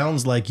 Because it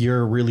sounds like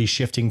you're really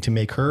shifting to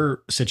make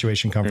her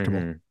situation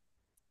comfortable.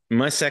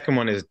 My second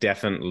one is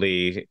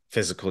definitely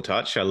physical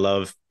touch.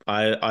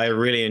 I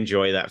really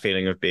enjoy that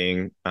feeling of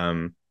being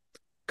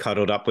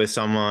cuddled up with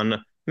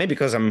someone, maybe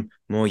because I'm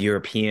more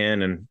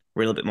European and a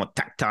little bit more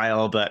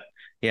tactile, but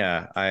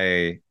yeah,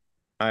 I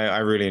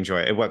really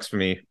enjoy it. It works for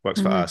me,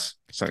 works for us.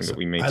 Something that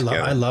we made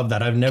together. I love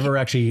that. I've never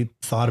actually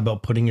thought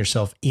about putting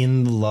yourself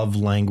in the love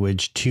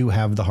language to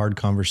have the hard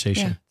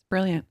conversation. Yeah,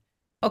 brilliant.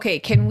 Okay,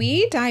 can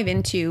we dive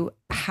into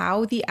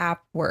how the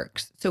app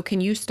works? So can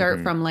you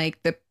start from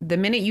like the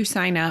minute you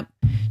sign up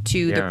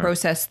to the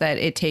process that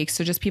it takes,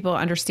 so just people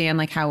understand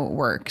like how it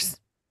works?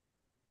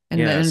 And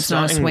then it's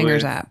not a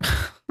swingers app.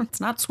 It's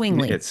not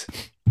Swingly. It's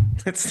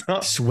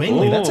not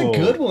Swingly. That's a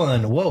good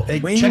one. Whoa. Hey,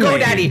 Go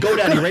Daddy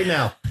right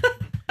now.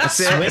 That's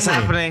it. It's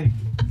happening.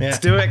 Yeah. Let's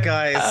do it,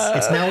 guys.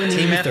 It's now in the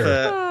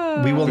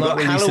ether. We will not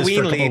release Halloween this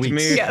for a couple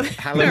weeks. Yeah.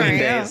 Halloween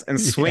days and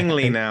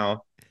Swingly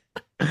now.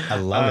 I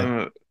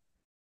love it.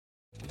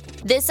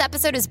 This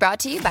episode is brought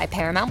to you by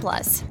Paramount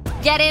Plus.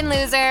 Get in,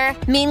 loser!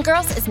 Mean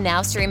Girls is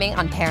now streaming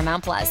on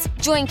Paramount Plus.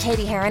 Join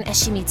Katie Heron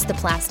as she meets the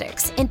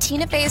plastics in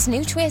Tina Fey's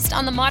new twist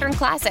on the modern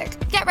classic.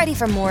 Get ready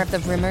for more of the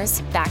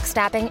rumors,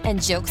 backstabbing,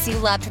 and jokes you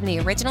loved from the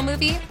original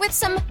movie with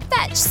some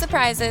fetch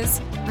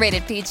surprises.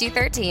 Rated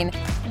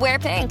PG-13. Wear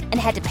pink and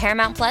head to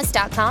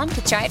ParamountPlus.com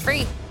to try it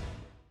free.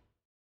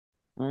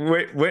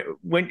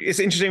 when it's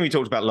interesting we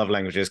talked about love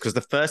languages, because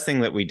the first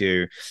thing that we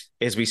do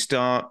is we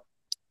start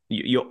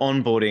your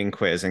onboarding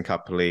quiz in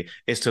Couplely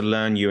is to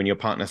learn you and your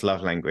partner's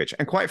love language.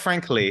 And quite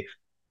frankly,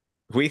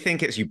 we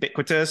think it's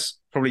ubiquitous.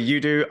 Probably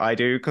you do, I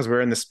do, because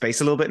we're in the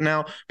space a little bit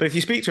now. But if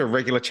you speak to a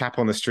regular chap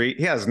on the street,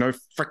 he has no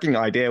freaking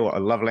idea what a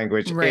love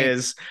language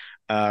is,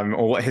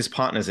 or what his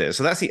partner's is.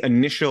 So that's the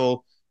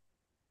initial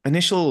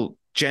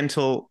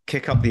gentle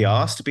kick up the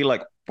arse to be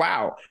like,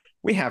 wow,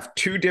 we have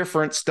two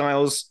different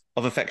styles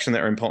of affection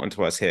that are important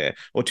to us here,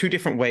 or two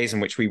different ways in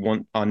which we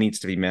want our needs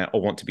to be met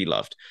or want to be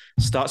loved.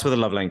 Starts with a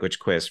love language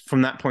quiz.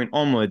 From that point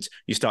onwards,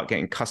 you start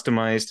getting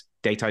customized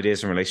date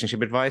ideas and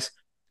relationship advice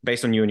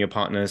based on you and your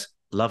partner's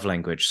love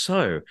language.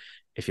 So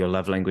if your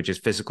love language is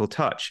physical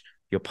touch,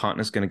 your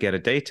partner's going to get a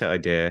date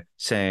idea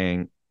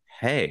saying,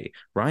 hey,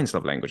 Ryan's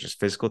love language is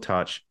physical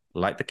touch,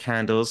 light the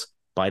candles,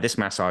 buy this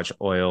massage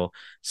oil,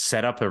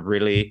 set up a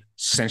really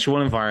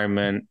sensual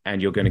environment, and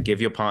you're going to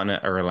give your partner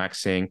a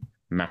relaxing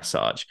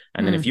massage.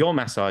 And then if your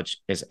massage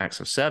is acts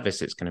of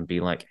service, it's going to be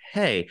like,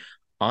 hey,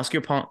 ask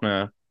your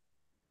partner,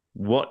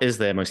 what is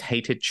their most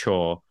hated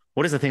chore?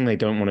 What is the thing they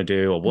don't want to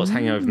do? Or what's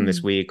hanging over them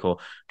this week? Or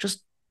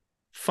just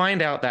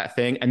find out that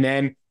thing and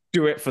then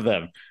do it for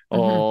them.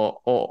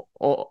 Or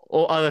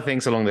other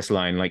things along this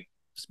line, like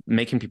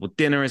making people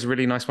dinner is a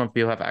really nice one for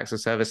people who have acts of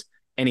service.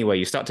 Anyway,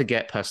 you start to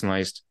get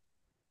personalized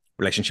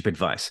relationship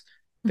advice.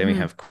 Then we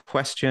have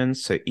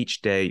questions. So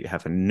each day you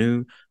have a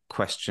new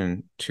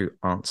question to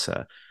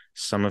answer.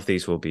 Some of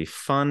these will be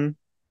fun.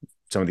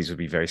 Some of these will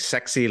be very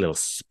sexy, a little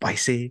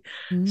spicy.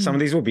 Some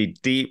of these will be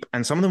deep,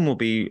 and some of them will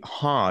be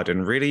hard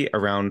and really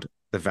around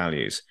the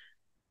values.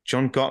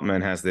 John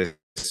Gottman has this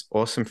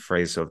awesome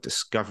phrase of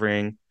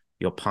discovering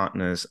your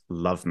partner's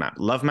love map.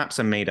 Love maps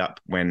are made up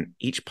when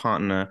each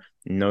partner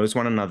knows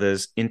one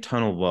another's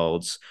internal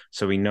worlds.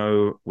 So we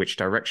know which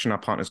direction our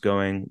partner's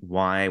going,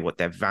 why, what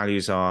their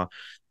values are,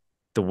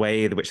 the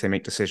way in which they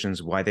make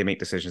decisions, why they make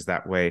decisions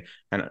that way.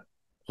 And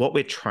what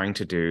we're trying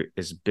to do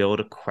is build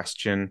a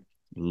question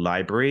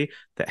library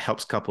that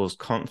helps couples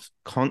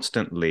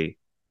constantly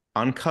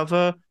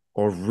uncover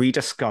or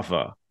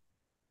rediscover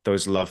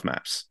those love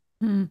maps.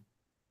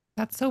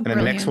 That's so brilliant. And then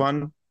the next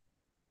one,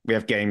 we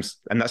have games,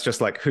 and that's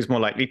just like who's more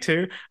likely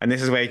to. And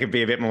this is where you can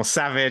be a bit more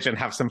savage and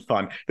have some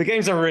fun. The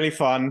games are really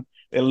fun.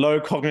 They're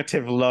low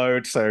cognitive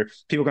load, so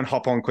people can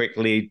hop on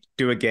quickly,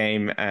 do a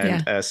game,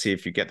 and see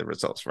if you get the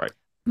results right.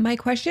 My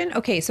question,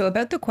 okay, so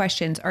about the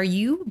questions, are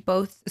you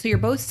both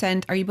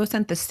sent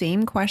the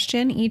same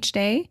question each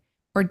day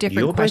or different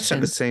You're questions? both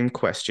sent the same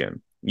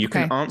question. You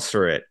can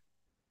answer it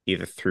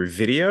either through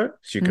video,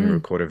 so you can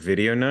record a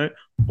video note,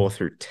 or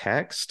through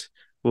text.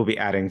 We'll be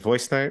adding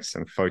voice notes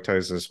and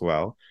photos as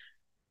well.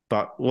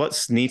 But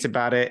what's neat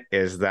about it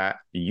is that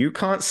you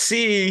can't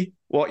see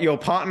what your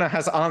partner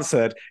has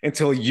answered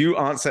until you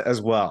answer as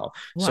well.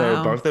 Wow.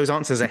 So both those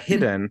answers are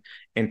hidden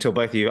until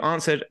both of you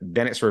answered,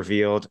 then it's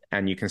revealed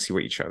and you can see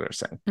what each other is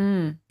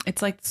saying.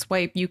 It's like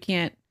swipe. You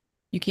can't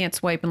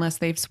swipe unless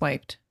they've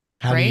swiped.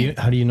 How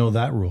do you know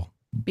that rule?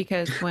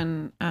 Because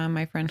when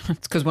my friend,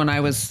 it's because when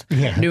I was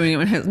doing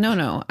it,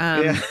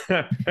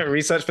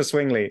 research for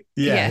Swingly.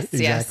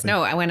 Yes.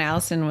 No, when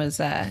Allison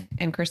was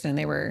and Kristen,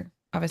 they were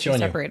obviously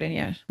separated.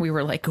 Yeah. We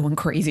were like going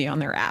crazy on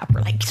their app.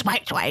 We're like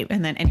swipe.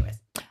 And then anyways.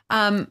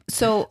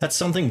 So that's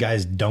something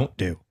guys don't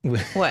do.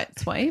 What?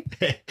 Swipe?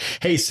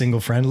 Hey, single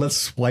friend, let's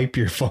swipe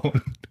your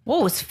phone.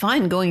 Well, it's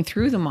fun going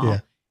through them all. Yeah.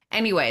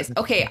 Anyways.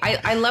 Okay.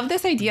 I love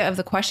this idea of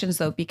the questions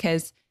though,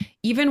 because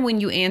even when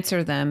you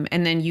answer them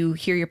and then you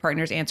hear your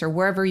partner's answer,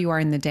 wherever you are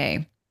in the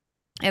day,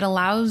 it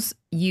allows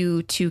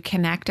you to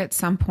connect at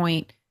some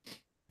point,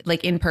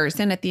 like in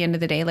person at the end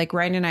of the day. Like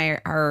Ryan and I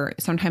are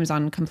sometimes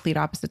on complete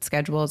opposite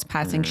schedules,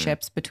 passing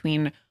ships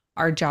between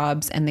our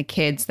jobs and the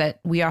kids, that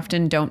we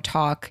often don't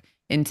talk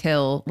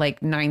until like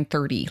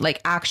 9:30,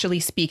 like actually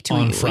speak to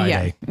on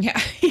Friday. Yeah.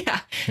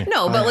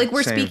 No, but like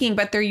we're speaking,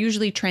 but they're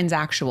usually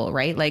transactional,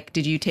 right? Like,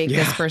 did you take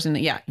this person?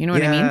 Yeah. You know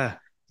what I mean?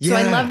 So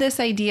I love this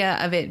idea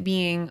of it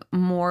being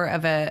more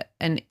of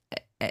an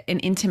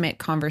intimate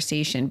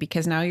conversation,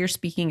 because now you're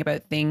speaking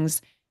about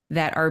things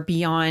that are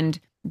beyond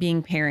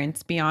being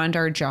parents, beyond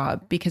our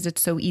job, because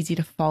it's so easy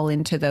to fall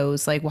into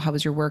those, like, well, how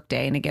was your work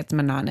day? And it gets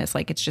monotonous.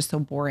 Like, it's just so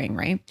boring,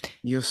 right?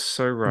 You're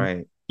so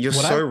right. You're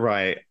so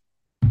right.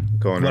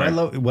 Go on.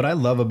 What I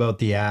love about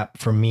the app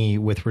for me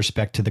with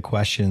respect to the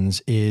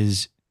questions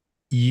is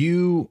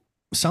you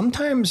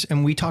sometimes,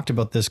 and we talked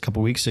about this a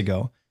couple of weeks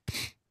ago,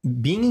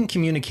 being in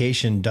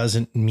communication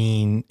doesn't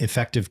mean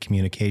effective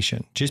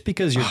communication. Just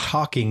because you're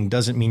talking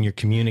doesn't mean you're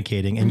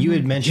communicating. And you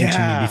had mentioned to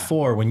me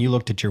before, when you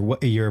looked at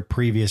your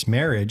previous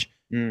marriage,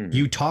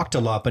 you talked a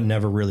lot, but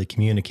never really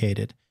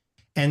communicated.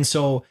 And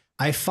so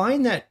I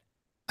find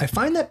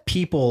that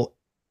people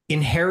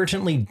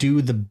inherently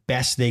do the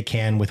best they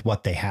can with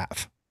what they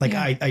have. Like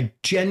I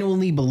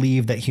genuinely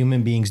believe that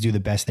human beings do the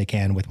best they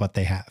can with what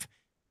they have.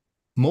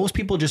 Most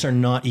people just are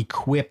not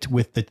equipped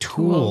with the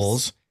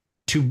tools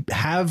to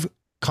have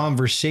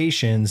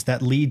conversations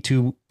that lead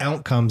to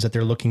outcomes that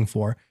they're looking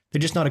for. They're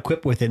just not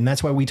equipped with it. And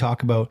that's why we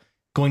talk about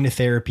going to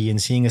therapy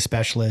and seeing a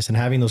specialist and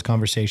having those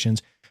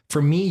conversations.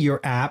 For me, your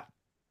app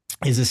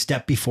is a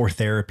step before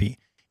therapy.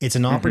 It's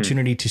an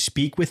opportunity to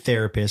speak with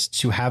therapists,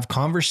 to have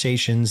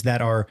conversations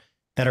that are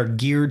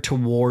geared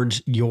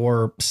towards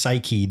your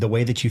psyche, the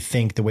way that you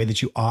think, the way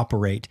that you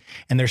operate.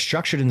 And they're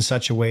structured in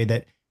such a way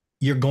that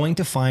you're going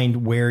to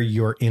find where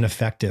you're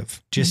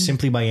ineffective just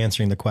simply by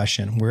answering the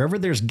question. Wherever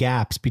there's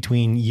gaps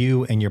between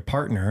you and your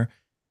partner,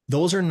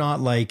 those are not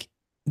like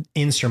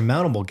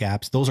insurmountable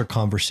gaps. Those are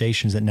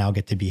conversations that now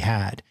get to be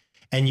had.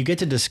 And you get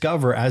to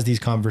discover as these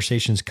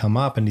conversations come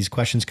up and these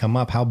questions come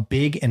up, how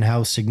big and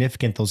how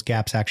significant those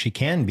gaps actually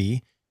can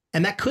be.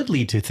 And that could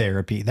lead to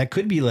therapy. That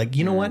could be like,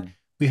 you know what?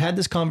 We had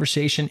this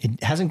conversation.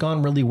 It hasn't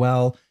gone really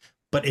well,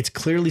 but it's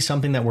clearly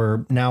something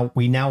that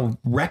we now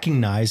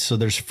recognize. So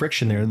there's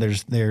friction there. And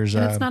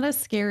it's not as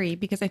scary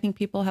because I think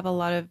people have a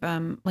lot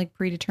of like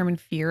predetermined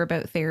fear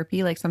about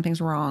therapy. Like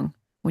something's wrong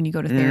when you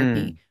go to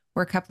therapy.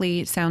 Where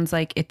Couply sounds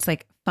like it's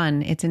like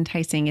fun, it's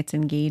enticing, it's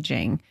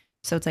engaging.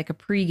 So it's like a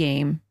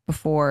pregame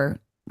before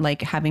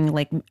like having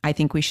like, I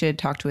think we should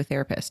talk to a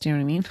therapist. You know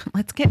what I mean?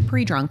 Let's get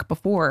pre-drunk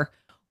before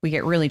we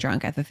get really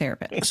drunk at the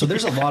therapist. So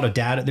there's a lot of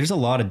data. There's a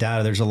lot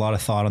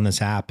of thought on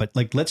this app, but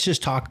like, let's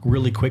just talk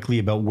really quickly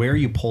about where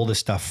you pull this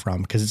stuff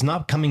from. Cause it's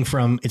not coming,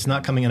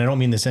 and I don't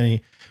mean this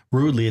any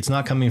rudely. It's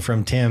not coming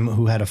from Tim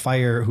who had a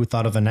fire, who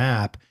thought of an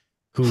app,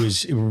 who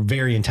is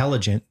very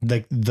intelligent.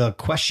 Like the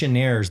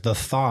questionnaires, the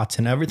thoughts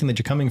and everything that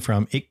you're coming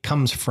from, it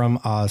comes from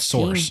a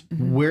source.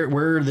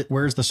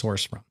 Where's the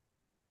source from?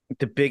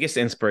 The biggest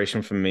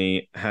inspiration for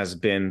me has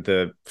been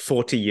the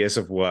 40 years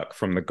of work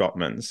from the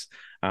Gottmans.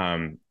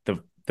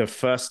 The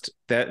first,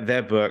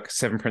 their book,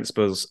 7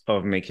 Principles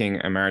of Making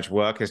a Marriage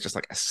Work, is just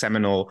like a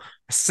seminal.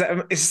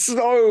 It's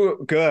so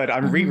good.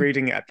 I'm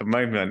rereading it at the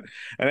moment,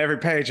 and every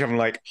page I'm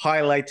like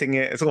highlighting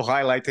it. It's all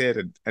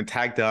highlighted and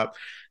tagged up.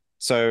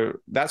 So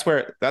that's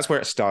where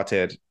it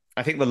started.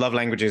 I think the love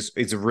languages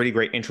is a really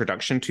great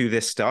introduction to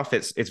this stuff.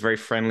 It's very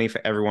friendly for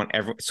everyone.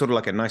 Sort of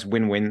like a nice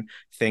win-win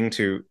thing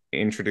to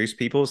introduce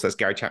people. So that's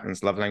Gary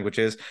Chapman's Love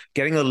Languages.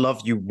 Getting the Love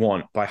You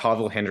Want by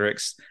Harville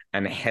Hendrix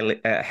and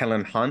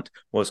Helen Hunt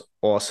was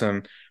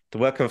awesome. The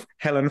work of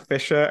Helen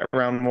Fisher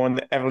around more on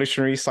the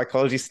evolutionary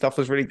psychology stuff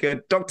was really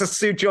good. Dr.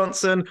 Sue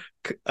Johnson,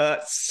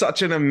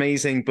 such an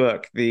amazing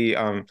book.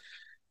 Why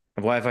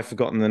have I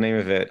forgotten the name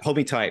of it? Hold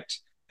Me Tight.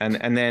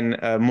 And then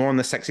more on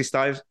the sexy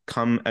side,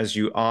 Come As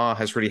You Are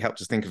has really helped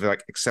us think of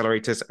like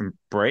accelerators and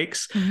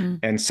brakes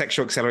and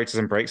sexual accelerators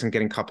and brakes, and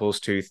getting couples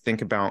to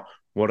think about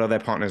what are their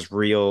partner's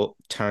real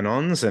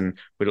turn-ons. And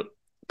we're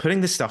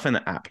putting this stuff in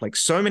the app. Like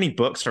so many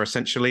books are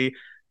essentially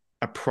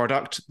a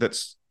product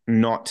that's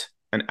not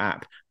an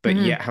app, but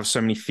yet have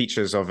so many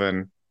features of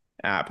an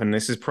app. And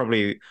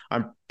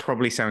I'm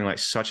probably sounding like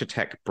such a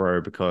tech bro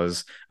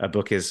because a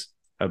book is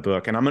a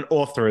book, and I'm an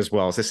author as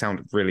well, so this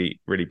sounds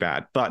really, really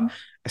bad. But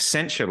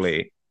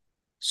essentially,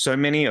 so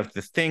many of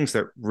the things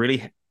that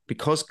really,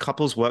 because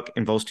couples work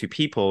involves two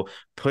people,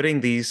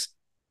 putting these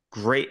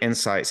great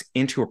insights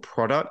into a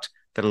product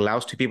that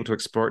allows two people to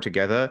explore it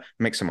together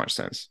makes so much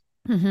sense.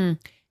 And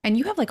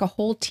you have like a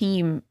whole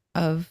team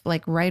of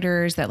like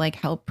writers that like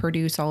help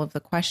produce all of the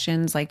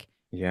questions. Like,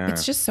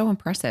 it's just so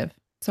impressive.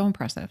 So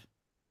impressive.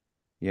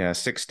 Yeah,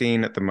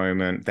 16 at the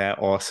moment.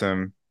 They're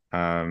awesome.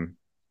 Our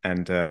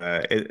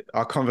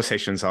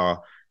conversations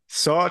are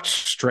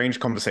such strange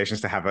conversations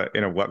to have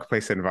in a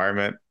workplace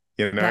environment,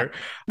 you know,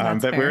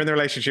 but fair. We're in the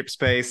relationship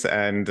space,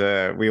 and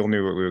we all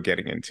knew what we were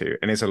getting into,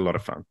 and it's a lot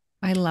of fun.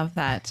 I love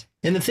that.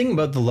 And the thing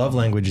about the love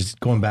language is,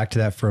 going back to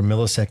that for a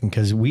millisecond,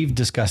 because we've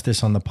discussed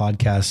this on the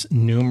podcast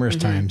numerous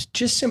times,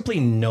 just simply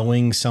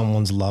knowing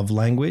someone's love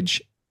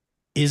language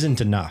isn't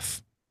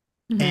enough.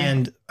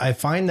 And I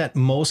find that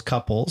most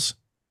couples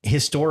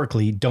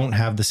historically don't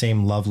have the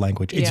same love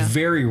language. It's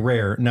very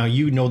rare. Now,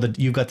 you know that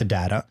you've got the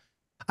data.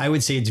 I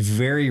would say it's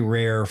very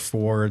rare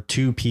for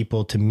two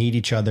people to meet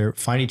each other,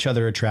 find each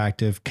other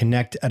attractive,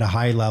 connect at a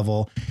high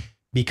level,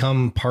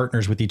 become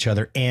partners with each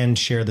other, and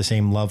share the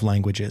same love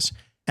languages.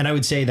 And I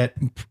would say that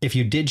if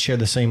you did share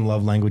the same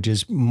love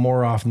languages,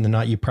 more often than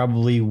not, you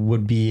probably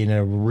would be in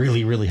a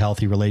really, really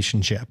healthy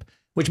relationship,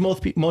 which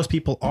most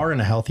people are in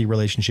a healthy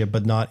relationship,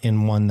 but not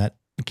in one that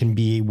can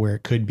be where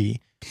it could be.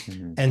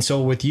 And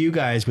so with you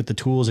guys, with the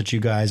tools that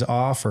you guys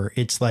offer,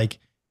 it's like,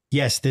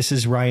 yes, this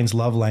is Ryan's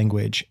love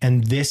language,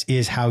 and this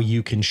is how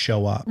you can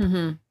show up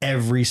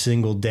every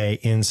single day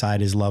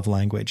inside his love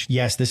language.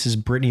 Yes, this is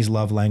Brittany's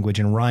love language,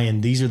 and Ryan,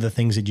 these are the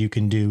things that you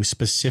can do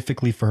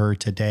specifically for her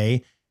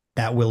today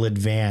that will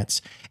advance.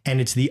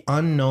 And it's the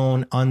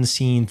unknown,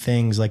 unseen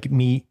things like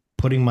me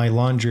putting my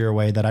laundry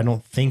away that I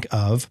don't think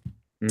of.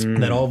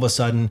 That all of a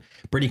sudden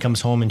Brittany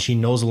comes home and she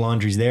knows the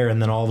laundry's there,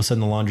 and then all of a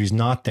sudden the laundry's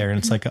not there. And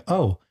it's like,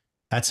 oh,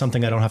 that's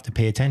something I don't have to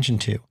pay attention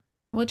to.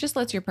 Well, it just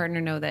lets your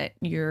partner know that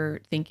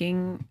you're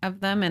thinking of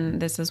them. And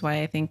this is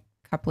why I think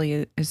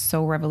Couply is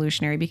so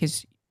revolutionary,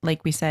 because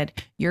like we said,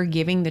 you're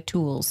giving the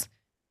tools.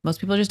 Most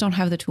people just don't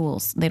have the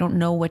tools. They don't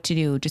know what to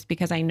do. Just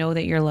because I know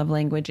that your love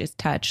language is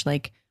touch,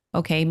 like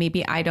okay,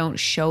 maybe I don't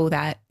show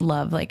that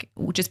love. Like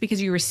just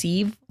because you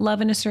receive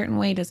love in a certain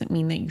way doesn't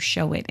mean that you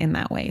show it in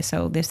that way.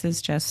 So this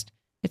is just,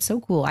 it's so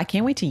cool. I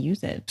can't wait to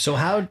use it. So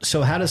how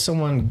does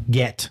someone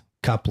get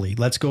Couply?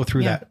 Let's go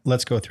through that.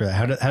 Let's go through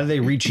that. How do they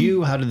reach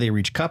you? How do they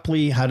reach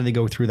Couply? How do they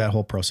go through that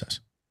whole process?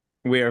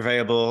 We are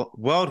available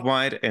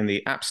worldwide in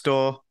the App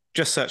Store.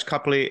 Just search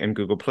Couply in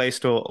Google Play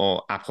Store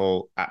or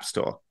Apple App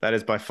Store. That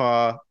is by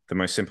far the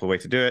most simple way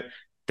to do it.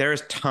 There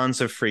is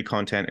tons of free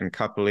content in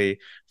Couply,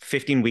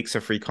 15 weeks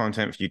of free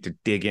content for you to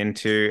dig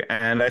into.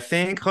 And I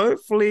think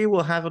hopefully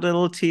we'll have a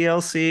little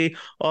TLC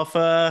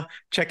offer.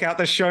 Check out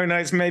the show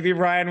notes. Maybe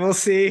Ryan will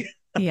see.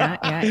 Yeah.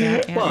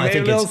 Well, I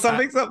think it's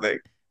something.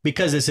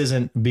 Because this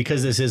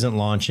isn't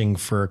launching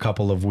for a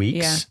couple of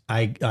weeks.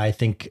 Yeah. I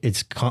think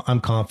I'm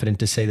confident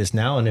to say this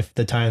now. And if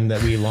the time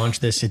that we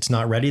launch this, it's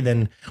not ready,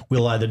 then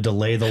we'll either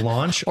delay the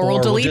launch or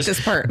we'll delete this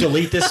part.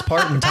 Delete this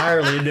part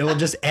entirely, and it will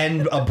just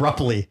end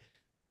abruptly.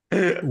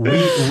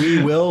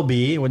 We will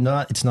be.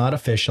 It's not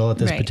official at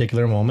this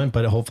particular moment,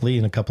 but hopefully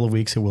in a couple of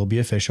weeks it will be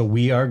official.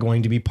 We are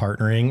going to be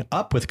partnering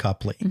up with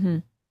Couply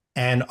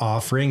and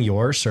offering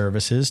your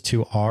services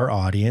to our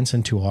audience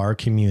and to our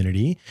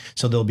community.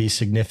 So there'll be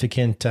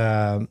significant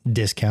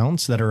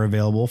discounts that are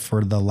available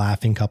for the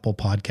Laughing Couple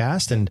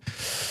podcast, and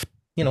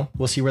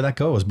we'll see where that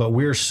goes. But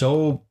we're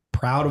so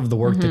proud of the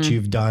work that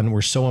you've done.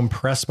 We're so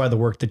impressed by the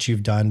work that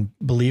you've done.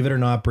 Believe it or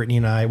not, Brittany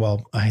and I,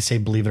 well, I say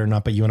believe it or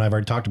not, but you and I have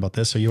already talked about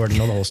this, so you already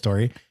know the whole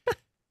story.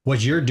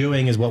 What you're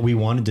doing is what we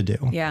wanted to do.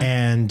 Yeah.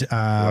 And,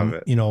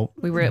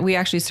 we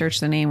actually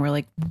searced the name. We're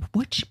like,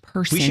 which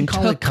person we should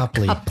call it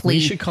Couply. We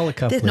should call it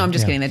Couply. No, I'm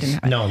just kidding. That didn't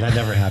happen. No, that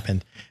never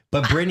happened.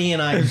 But Brittany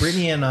and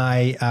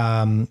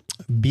I,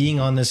 being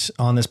on this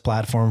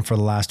platform for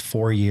the last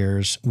 4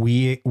 years,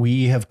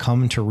 we have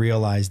come to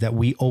realize that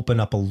we open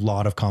up a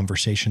lot of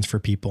conversations for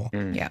people.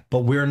 Yeah. But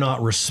we're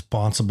not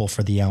responsible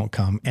for the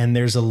outcome. And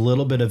there's a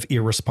little bit of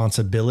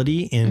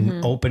irresponsibility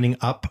in opening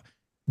up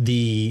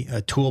the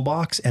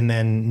toolbox and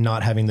then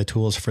not having the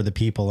tools for the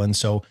people. And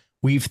so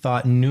we've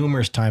thought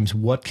numerous times,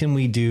 what can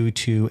we do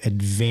to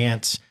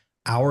advance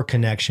our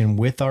connection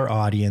with our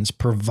audience,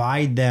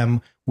 provide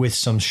them with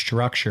some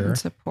structure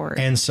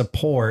and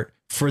support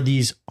for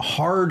these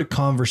hard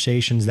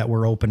conversations that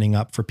we're opening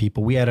up for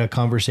people. We had a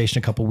conversation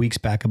a couple of weeks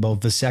back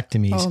about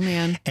vasectomies. Oh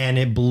man. And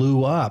it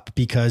blew up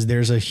because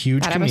there's a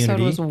huge community. That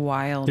episode was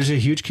wild. There's a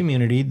huge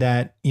community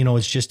that,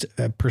 it's just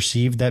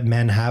perceived that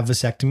men have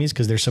vasectomies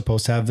because they're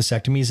supposed to have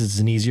vasectomies. It's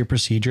an easier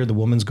procedure. The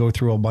women go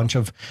through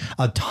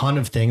a ton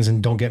of things,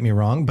 and don't get me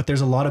wrong, but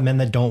there's a lot of men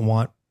that don't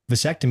want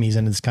vasectomies,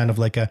 and it's kind of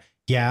like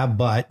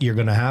but you're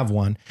going to have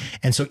one.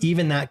 And so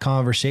even that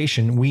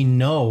conversation, we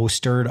know,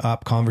 stirred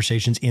up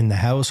conversations in the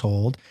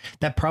household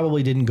that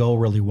probably didn't go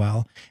really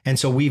well. And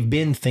so we've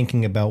been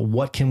thinking about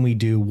what can we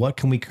do? What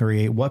can we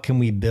create? What can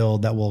we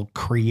build that will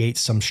create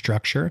some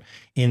structure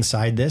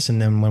inside this?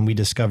 And then when we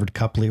discovered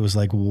Couply, it was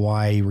like,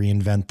 why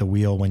reinvent the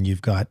wheel when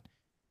you've got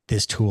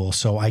this tool?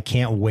 So I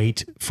can't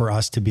wait for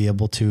us to be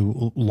able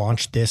to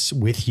launch this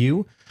with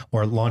you,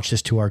 or launch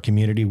this to our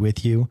community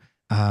with you.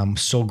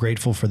 So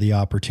grateful for the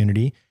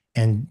opportunity.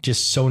 And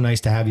just so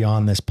nice to have you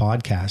on this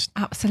podcast.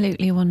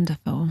 Absolutely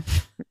wonderful.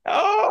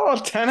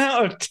 Oh, 10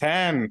 out of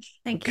 10.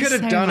 Thank you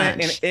so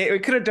much. We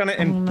could have done it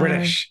in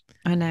British.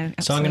 I know.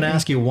 Absolutely. So I'm going to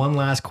ask you one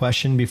last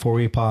question before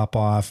we pop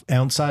off.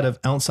 Outside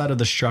of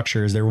the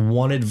structure, is there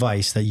one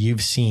advice that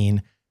you've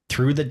seen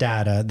through the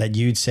data that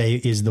you'd say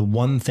is the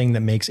one thing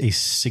that makes a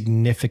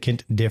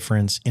significant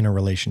difference in a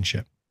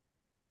relationship?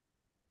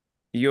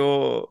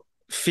 Your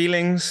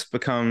feelings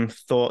become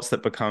thoughts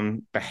that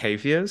become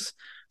behaviors.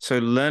 So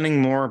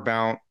learning more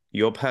about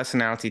your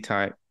personality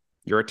type,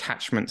 your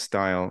attachment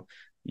style,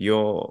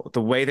 the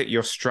way that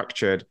you're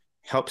structured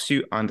helps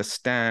you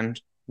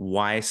understand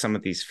why some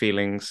of these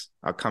feelings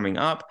are coming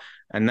up,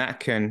 and that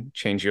can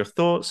change your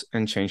thoughts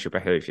and change your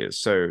behaviors.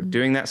 So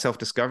doing that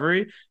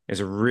self-discovery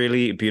is a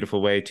really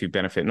beautiful way to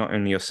benefit not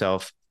only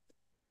yourself,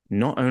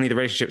 not only the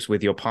relationships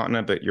with your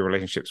partner, but your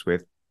relationships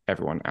with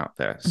everyone out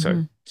there.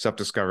 So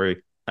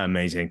self-discovery,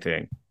 amazing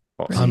thing.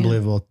 Awesome.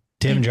 Unbelievable.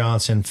 Tim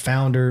Johnson,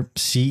 founder,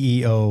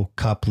 CEO,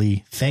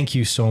 Couply. Thank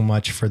you so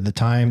much for the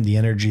time, the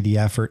energy, the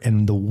effort,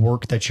 and the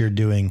work that you're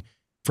doing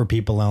for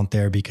people out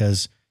there,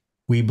 because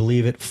we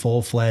believe it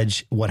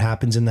full-fledged. What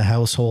happens in the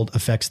household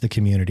affects the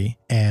community.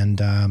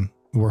 And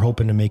we're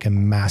hoping to make a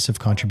massive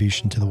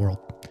contribution to the world.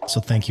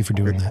 So thank you for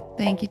doing that.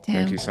 Thank you, Tim.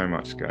 Thank you so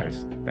much,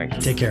 guys. Thank you.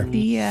 Take care.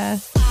 See ya.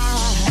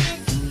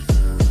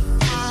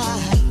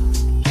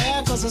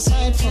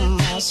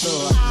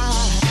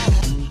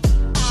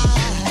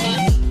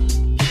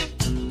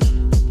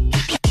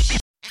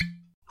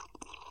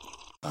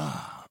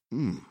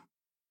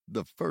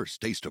 The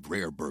first taste of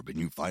rare bourbon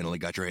you finally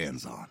got your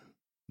hands on.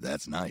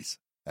 That's nice.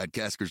 At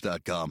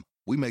Caskers.com,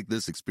 we make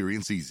this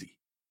experience easy.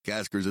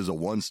 Caskers is a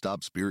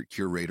one-stop spirit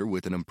curator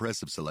with an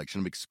impressive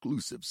selection of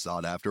exclusive,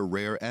 sought-after,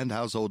 rare, and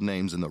household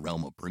names in the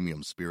realm of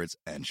premium spirits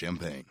and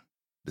champagne.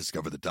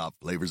 Discover the top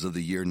flavors of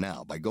the year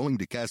now by going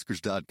to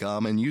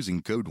Caskers.com and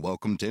using code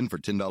WELCOME10 for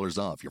 $10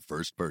 off your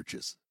first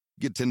purchase.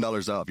 Get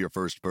 $10 off your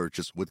first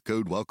purchase with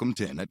code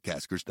WELCOME10 at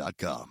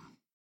Caskers.com.